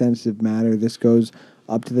highly sensitive matter. This goes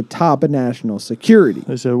up to the top of national security.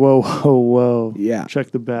 They said, whoa, whoa, whoa. Yeah.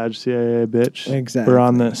 Check the badge, CIA, bitch. Exactly. We're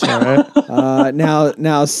on this, all right?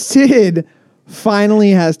 Now Sid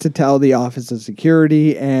finally has to tell the Office of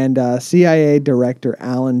Security, and CIA Director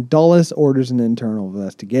Alan Dulles orders an internal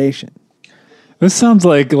investigation. This sounds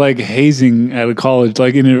like hazing at a college,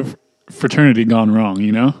 like in a fraternity gone wrong,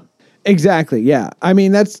 you know? Exactly, yeah. I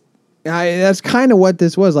mean, that's kind of what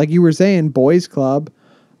this was. Like you were saying, boys club.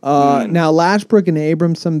 Now, Lashbrook and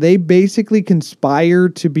Abramson, they basically conspire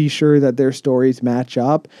to be sure that their stories match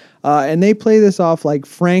up, and they play this off like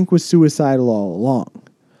Frank was suicidal all along.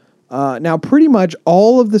 Now, pretty much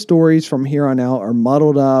all of the stories from here on out are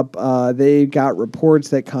muddled up. They got reports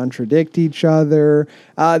that contradict each other.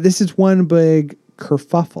 This is one big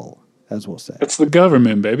kerfuffle, as we'll say. It's the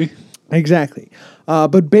government, baby. Exactly.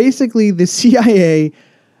 But basically, the CIA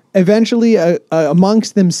eventually,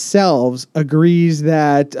 amongst themselves, agrees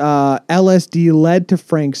that LSD led to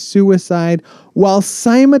Frank's suicide, while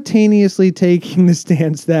simultaneously taking the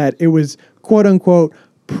stance that it was, quote-unquote,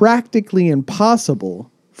 practically impossible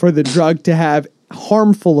for the drug to have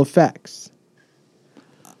harmful effects.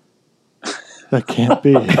 That can't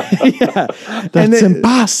be. Yeah. That's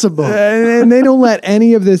impossible. And they don't let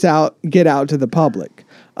any of this get out to the public.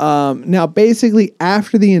 Now, basically,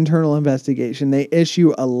 after the internal investigation, they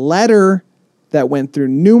issue a letter that went through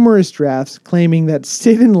numerous drafts claiming that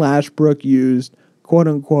Sid and Lashbrook used,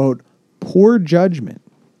 quote-unquote, poor judgment.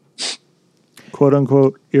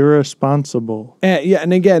 Quote-unquote, irresponsible. Yeah,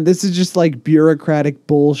 and again, this is just like bureaucratic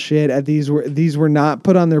bullshit. These were not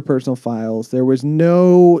put on their personal files. There was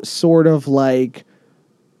no sort of like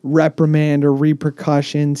reprimand or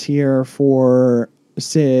repercussions here for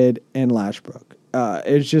Sid and Lashbrook.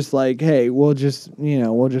 It's just like, hey, we'll just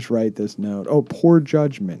write this note. Oh, poor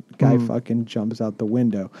judgment. Guy fucking jumps out the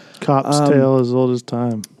window. Cop's tale as old as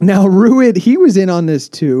time. Now, Ruitt, he was in on this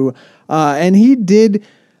too, and he did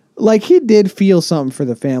feel something for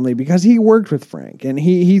the family because he worked with Frank, and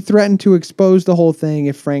he threatened to expose the whole thing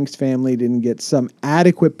if Frank's family didn't get some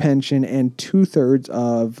adequate pension and 2/3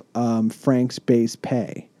 of Frank's base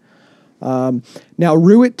pay. Now,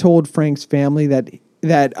 Ruitt told Frank's family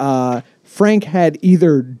that Frank had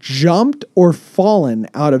either jumped or fallen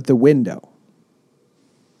out of the window.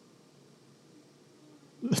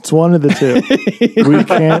 It's one of the two.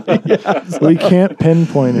 We can't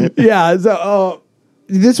pinpoint it. Yeah, so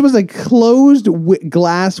this was a closed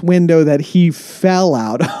glass window that he fell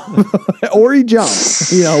out of, or he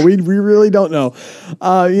jumped. We really don't know.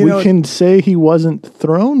 We can say he wasn't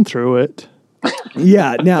thrown through it.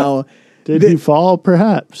 Yeah, now... Did he fall?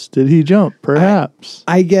 Perhaps. Did he jump? Perhaps.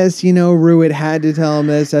 I guess, Ruitt had to tell him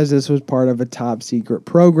this as this was part of a top secret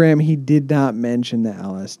program. He did not mention the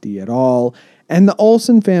LSD at all. And the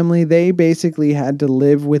Olson family, they basically had to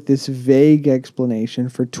live with this vague explanation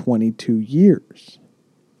for 22 years.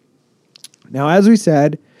 Now, as we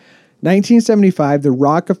said, 1975, the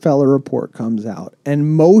Rockefeller Report comes out.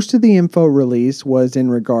 And most of the info released was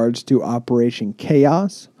in regards to Operation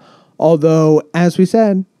Chaos. Although, as we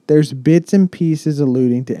said, there's bits and pieces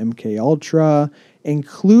alluding to MKUltra,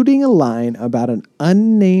 including a line about an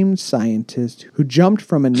unnamed scientist who jumped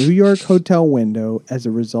from a New York hotel window as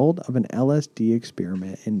a result of an LSD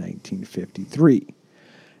experiment in 1953.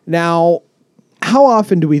 Now, how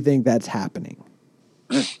often do we think that's happening?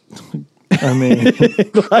 I mean,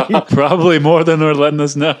 probably more than they're letting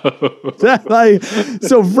us know.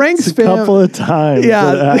 So Frank's a couple of times.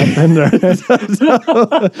 Yeah.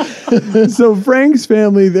 So Frank's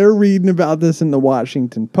family, they're reading about this in the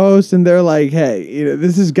Washington Post, and they're like, "Hey,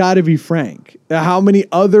 this has got to be Frank. How many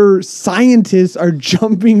other scientists are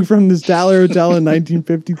jumping from the Statler Hotel in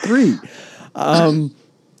 1953?"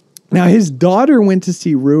 Now, his daughter went to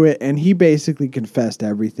see Ruitt, and he basically confessed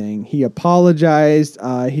everything. He apologized.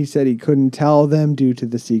 He said he couldn't tell them due to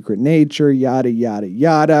the secret nature, yada, yada,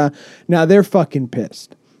 yada. Now, they're fucking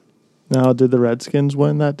pissed. Now, did the Redskins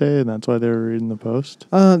win that day, and that's why they were reading the Post?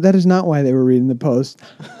 That is not why they were reading the Post.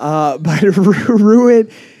 But Ruitt,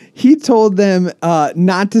 he told them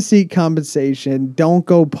not to seek compensation, don't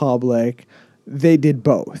go public. They did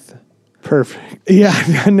both. Perfect. Yeah.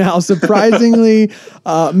 Now, surprisingly,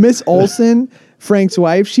 Miss Olson, Frank's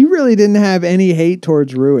wife, she really didn't have any hate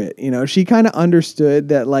towards Ruitt. She kind of understood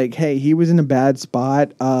that, like, hey, he was in a bad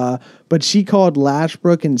spot. But she called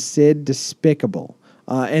Lashbrook and Sid despicable.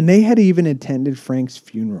 And they had even attended Frank's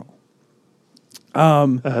funeral.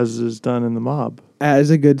 As is done in the mob.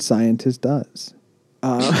 As a good scientist does.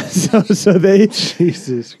 So they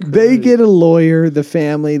Jesus Christ. They get a lawyer, the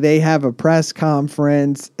family, they have a press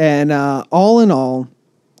conference, and all in all,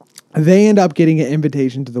 they end up getting an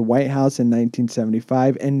invitation to the White House in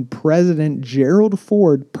 1975, and President Gerald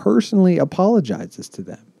Ford personally apologizes to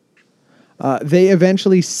them. They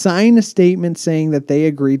eventually sign a statement saying that they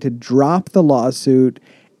agree to drop the lawsuit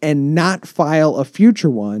and not file a future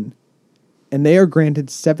one, and they are granted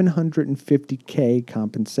 $750K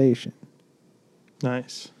compensation.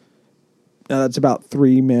 Nice. That's about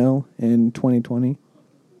 $3 million in 2020.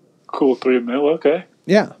 Cool, $3 million. Okay.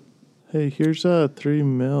 Yeah. Hey, here's $3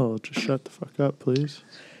 million. Just shut the fuck up, please.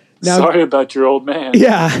 Now, sorry about your old man.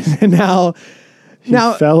 Yeah. Now he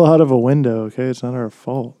fell out of a window. Okay, it's not our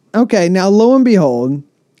fault. Okay. Now, lo and behold,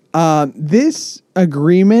 this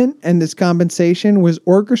agreement and this compensation was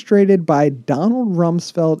orchestrated by Donald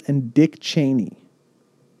Rumsfeld and Dick Cheney.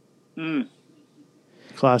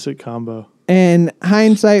 Classic combo. And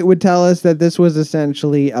hindsight would tell us that this was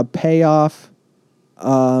essentially a payoff,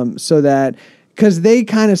 so that, because they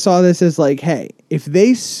kind of saw this as like, hey, if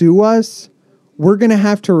they sue us, we're going to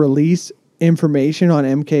have to release information on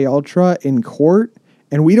MKUltra in court,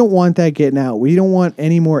 and we don't want that getting out. We don't want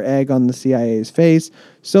any more egg on the CIA's face,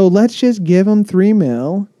 so let's just give them $3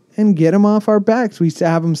 million and get them off our backs. We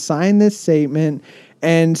have them sign this statement,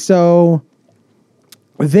 and so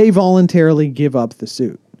they voluntarily give up the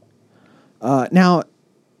suit. Now,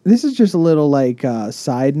 this is just a little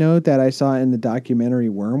side note that I saw in the documentary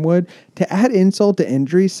Wormwood. To add insult to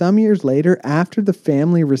injury, some years later, after the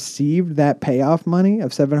family received that payoff money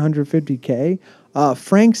of $750K,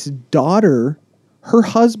 Frank's daughter, her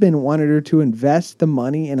husband wanted her to invest the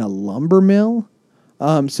money in a lumber mill.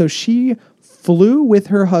 So she flew with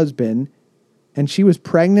her husband, and she was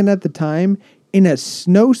pregnant at the time, in a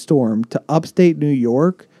snowstorm to upstate New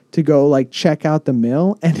York to go check out the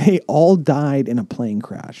mill, and they all died in a plane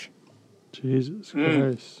crash. Jesus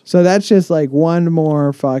Christ. So that's just one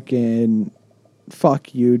more fucking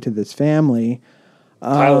fuck you to this family.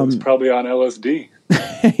 Pilot's probably on LSD.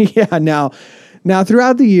 Yeah. Now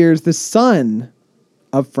throughout the years, the son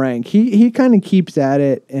of Frank, he kind of keeps at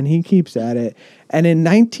it, and he keeps at it. And in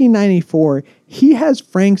 1994, he has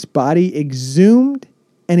Frank's body exhumed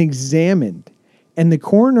and examined. And the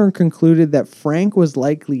coroner concluded that Frank was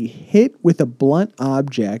likely hit with a blunt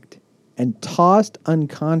object and tossed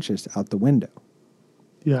unconscious out the window.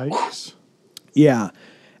 Yikes. Yeah.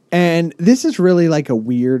 And this is really like a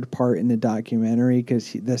weird part in the documentary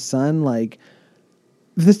because the son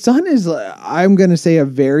is, I'm going to say, a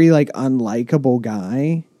very like unlikable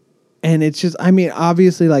guy. And it's just, I mean,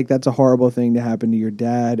 obviously like that's a horrible thing to happen to your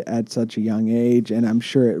dad at such a young age. And I'm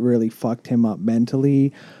sure it really fucked him up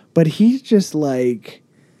mentally. But he's just like,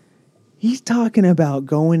 he's talking about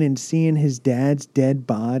going and seeing his dad's dead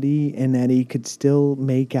body and that he could still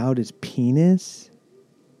make out his penis.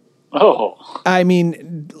 Oh. I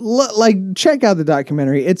mean, check out the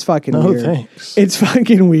documentary. It's fucking weird. Thanks. It's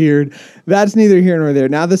fucking weird. That's neither here nor there.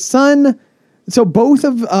 Now, the son, so both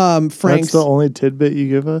of Frank's... That's the only tidbit you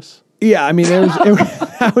give us? Yeah, I mean,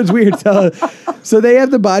 that was weird. So they have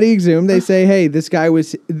the body exhumed. They say, hey, this guy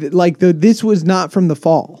was, this was not from the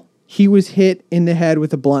fall. He was hit in the head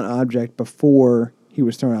with a blunt object before he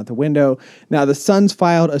was thrown out the window. Now, the Sons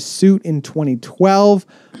filed a suit in 2012,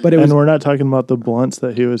 but And we're not talking about the blunts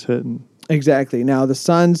that he was hitting. Exactly. Now, the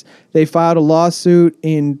Sons, they filed a lawsuit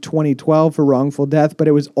in 2012 for wrongful death, but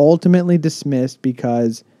it was ultimately dismissed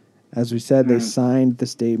because, as we said, they signed the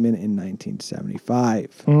statement in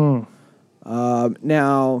 1975.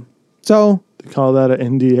 Now, so... They call that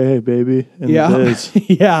an NDA, baby. Yeah. The biz.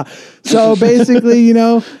 Yeah. So basically,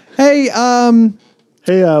 hey,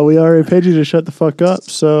 Hey, we already paid you to shut the fuck up,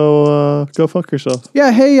 so go fuck yourself.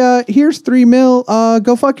 yeah, hey, here's $3 million.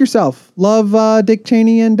 Go fuck yourself. Love Dick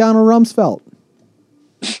Cheney and Donald Rumsfeld.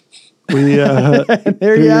 We there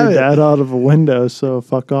threw you have your it. dad out of a window, so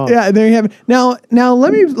fuck off. Yeah, there you have it. Now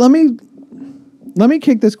let me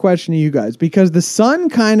kick this question to you guys because the son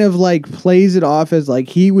kind of like plays it off as like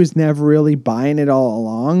he was never really buying it all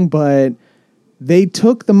along, but they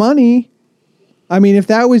took the money. I mean, if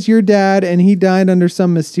that was your dad and he died under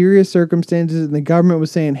some mysterious circumstances and the government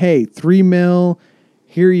was saying, hey, $3 million,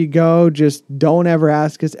 here you go, just don't ever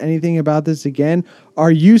ask us anything about this again.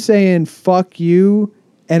 Are you saying, fuck you,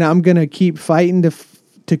 and I'm going to keep fighting to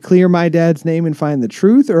clear my dad's name and find the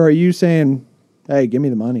truth? Or are you saying, hey, give me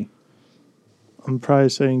the money? I'm probably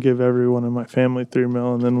saying give everyone in my family $3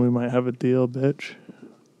 million, and then we might have a deal, bitch.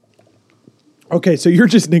 Okay, so you're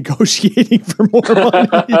just negotiating for more money.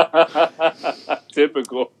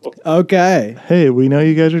 Typical. Okay. Hey, we know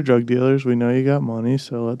you guys are drug dealers. We know you got money,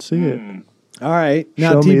 so let's see it. All right.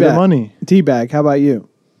 Now, Show me the money. T-Bag, how about you?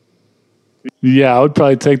 Yeah, I would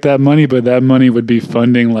probably take that money, but that money would be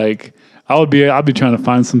funding like I'll be trying to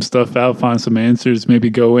find some stuff out, find some answers, maybe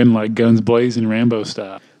go in like guns blazing Rambo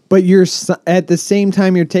style. But you're at the same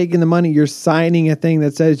time you're taking the money, you're signing a thing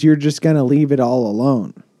that says you're just going to leave it all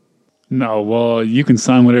alone. No, well, you can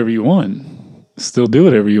sign whatever you want. Still do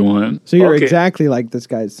whatever you want. So you're exactly like this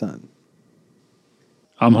guy's son.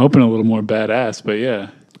 I'm hoping a little more badass, but yeah.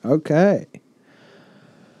 Okay.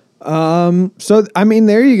 So, I mean,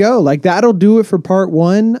 there you go. Like, that'll do it for part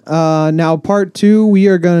one. Now, part two, we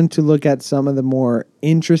are going to look at some of the more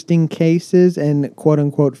interesting cases and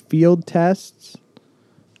quote-unquote field tests.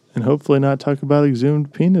 And hopefully not talk about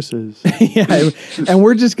exhumed penises. Yeah, and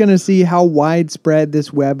we're just going to see how widespread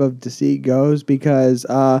this web of deceit goes because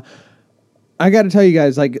I got to tell you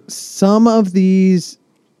guys, like, some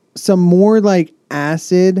more, like,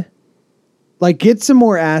 acid... Like, get some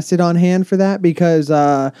more acid on hand for that because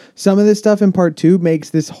some of this stuff in part two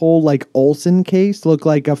makes this whole, like, Olson case look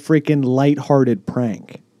like a freaking lighthearted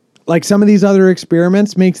prank. Like, some of these other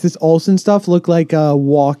experiments makes this Olson stuff look like a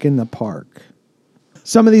walk in the park.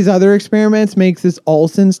 Some of these other experiments makes this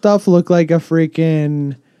Olson stuff look like a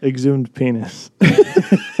freaking... Exhumed penis.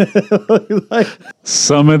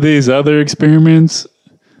 Some of these other experiments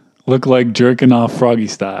look like jerking off Froggy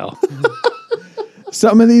style.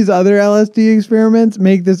 Some of these other LSD experiments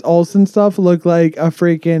make this Olson stuff look like a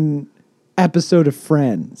freaking episode of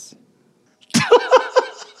Friends.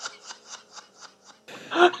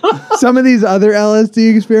 Some of these other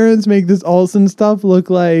LSD experiments make this Olson stuff look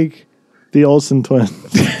like... The Olson twins.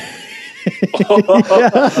 Yeah,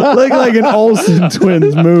 look like an Olsen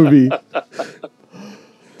Twins movie.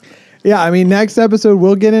 Yeah, I mean, next episode,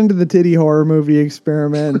 we'll get into the titty horror movie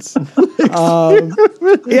experiments. Yeah,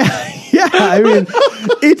 I mean,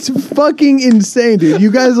 it's fucking insane, dude. You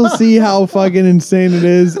guys will see how fucking insane it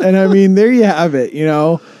is. And I mean, there you have it, you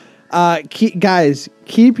know. Guys,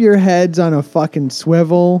 keep your heads on a fucking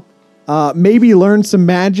swivel. Maybe learn some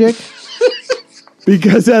magic.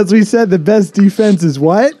 Because as we said, the best defense is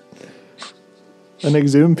what? An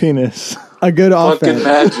exhumed penis. A good offense. Fucking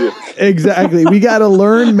magic. Exactly. We got to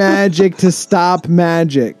learn magic to stop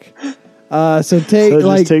magic. So just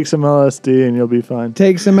take some LSD and you'll be fine.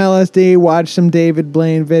 Take some LSD, watch some David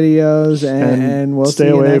Blaine videos, and we'll stay see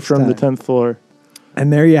you away next from time. the 10th floor.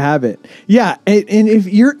 And there you have it. Yeah, and if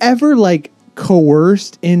you're ever like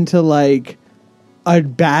coerced into like a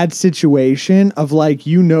bad situation of like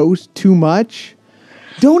too much,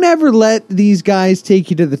 don't ever let these guys take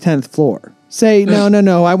you to the 10th floor. Say,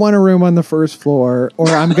 no, I want a room on the first floor, or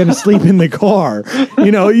I'm going to sleep in the car.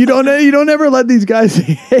 You don't ever let these guys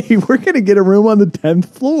say, hey, we're going to get a room on the 10th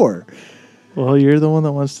floor. Well, you're the one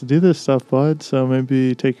that wants to do this stuff, bud, so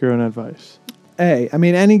maybe take your own advice. Hey, I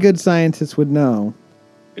mean, any good scientist would know.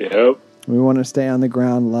 Yep. We want to stay on the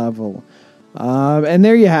ground level. And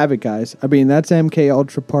there you have it, guys. I mean, that's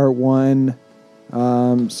MKUltra Part 1.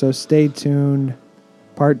 So stay tuned.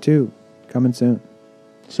 Part 2 coming soon.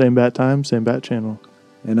 Same bat time, same bat channel.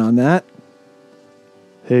 And on that,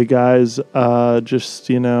 hey guys, just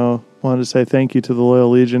wanted to say thank you to the Loyal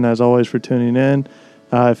Legion as always for tuning in.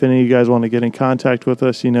 If any of you guys want to get in contact with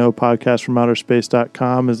us,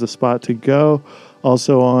 podcastfromouterspace.com is the spot to go.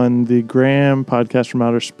 Also on the gram, Podcast from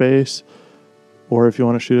Outer Space. Or if you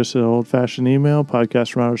want to shoot us an old-fashioned email,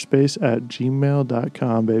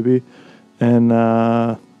 podcastfromouterspace@gmail.com, baby. And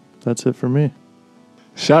that's it for me.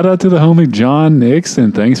 Shout out to the homie John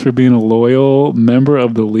Nixon. Thanks for being a loyal member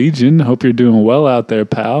of the Legion. Hope you're doing well out there,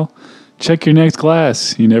 pal. Check your next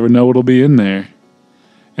glass. You never know what'll be in there.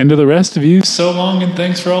 And to the rest of you, so long and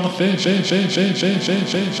thanks for all the fish.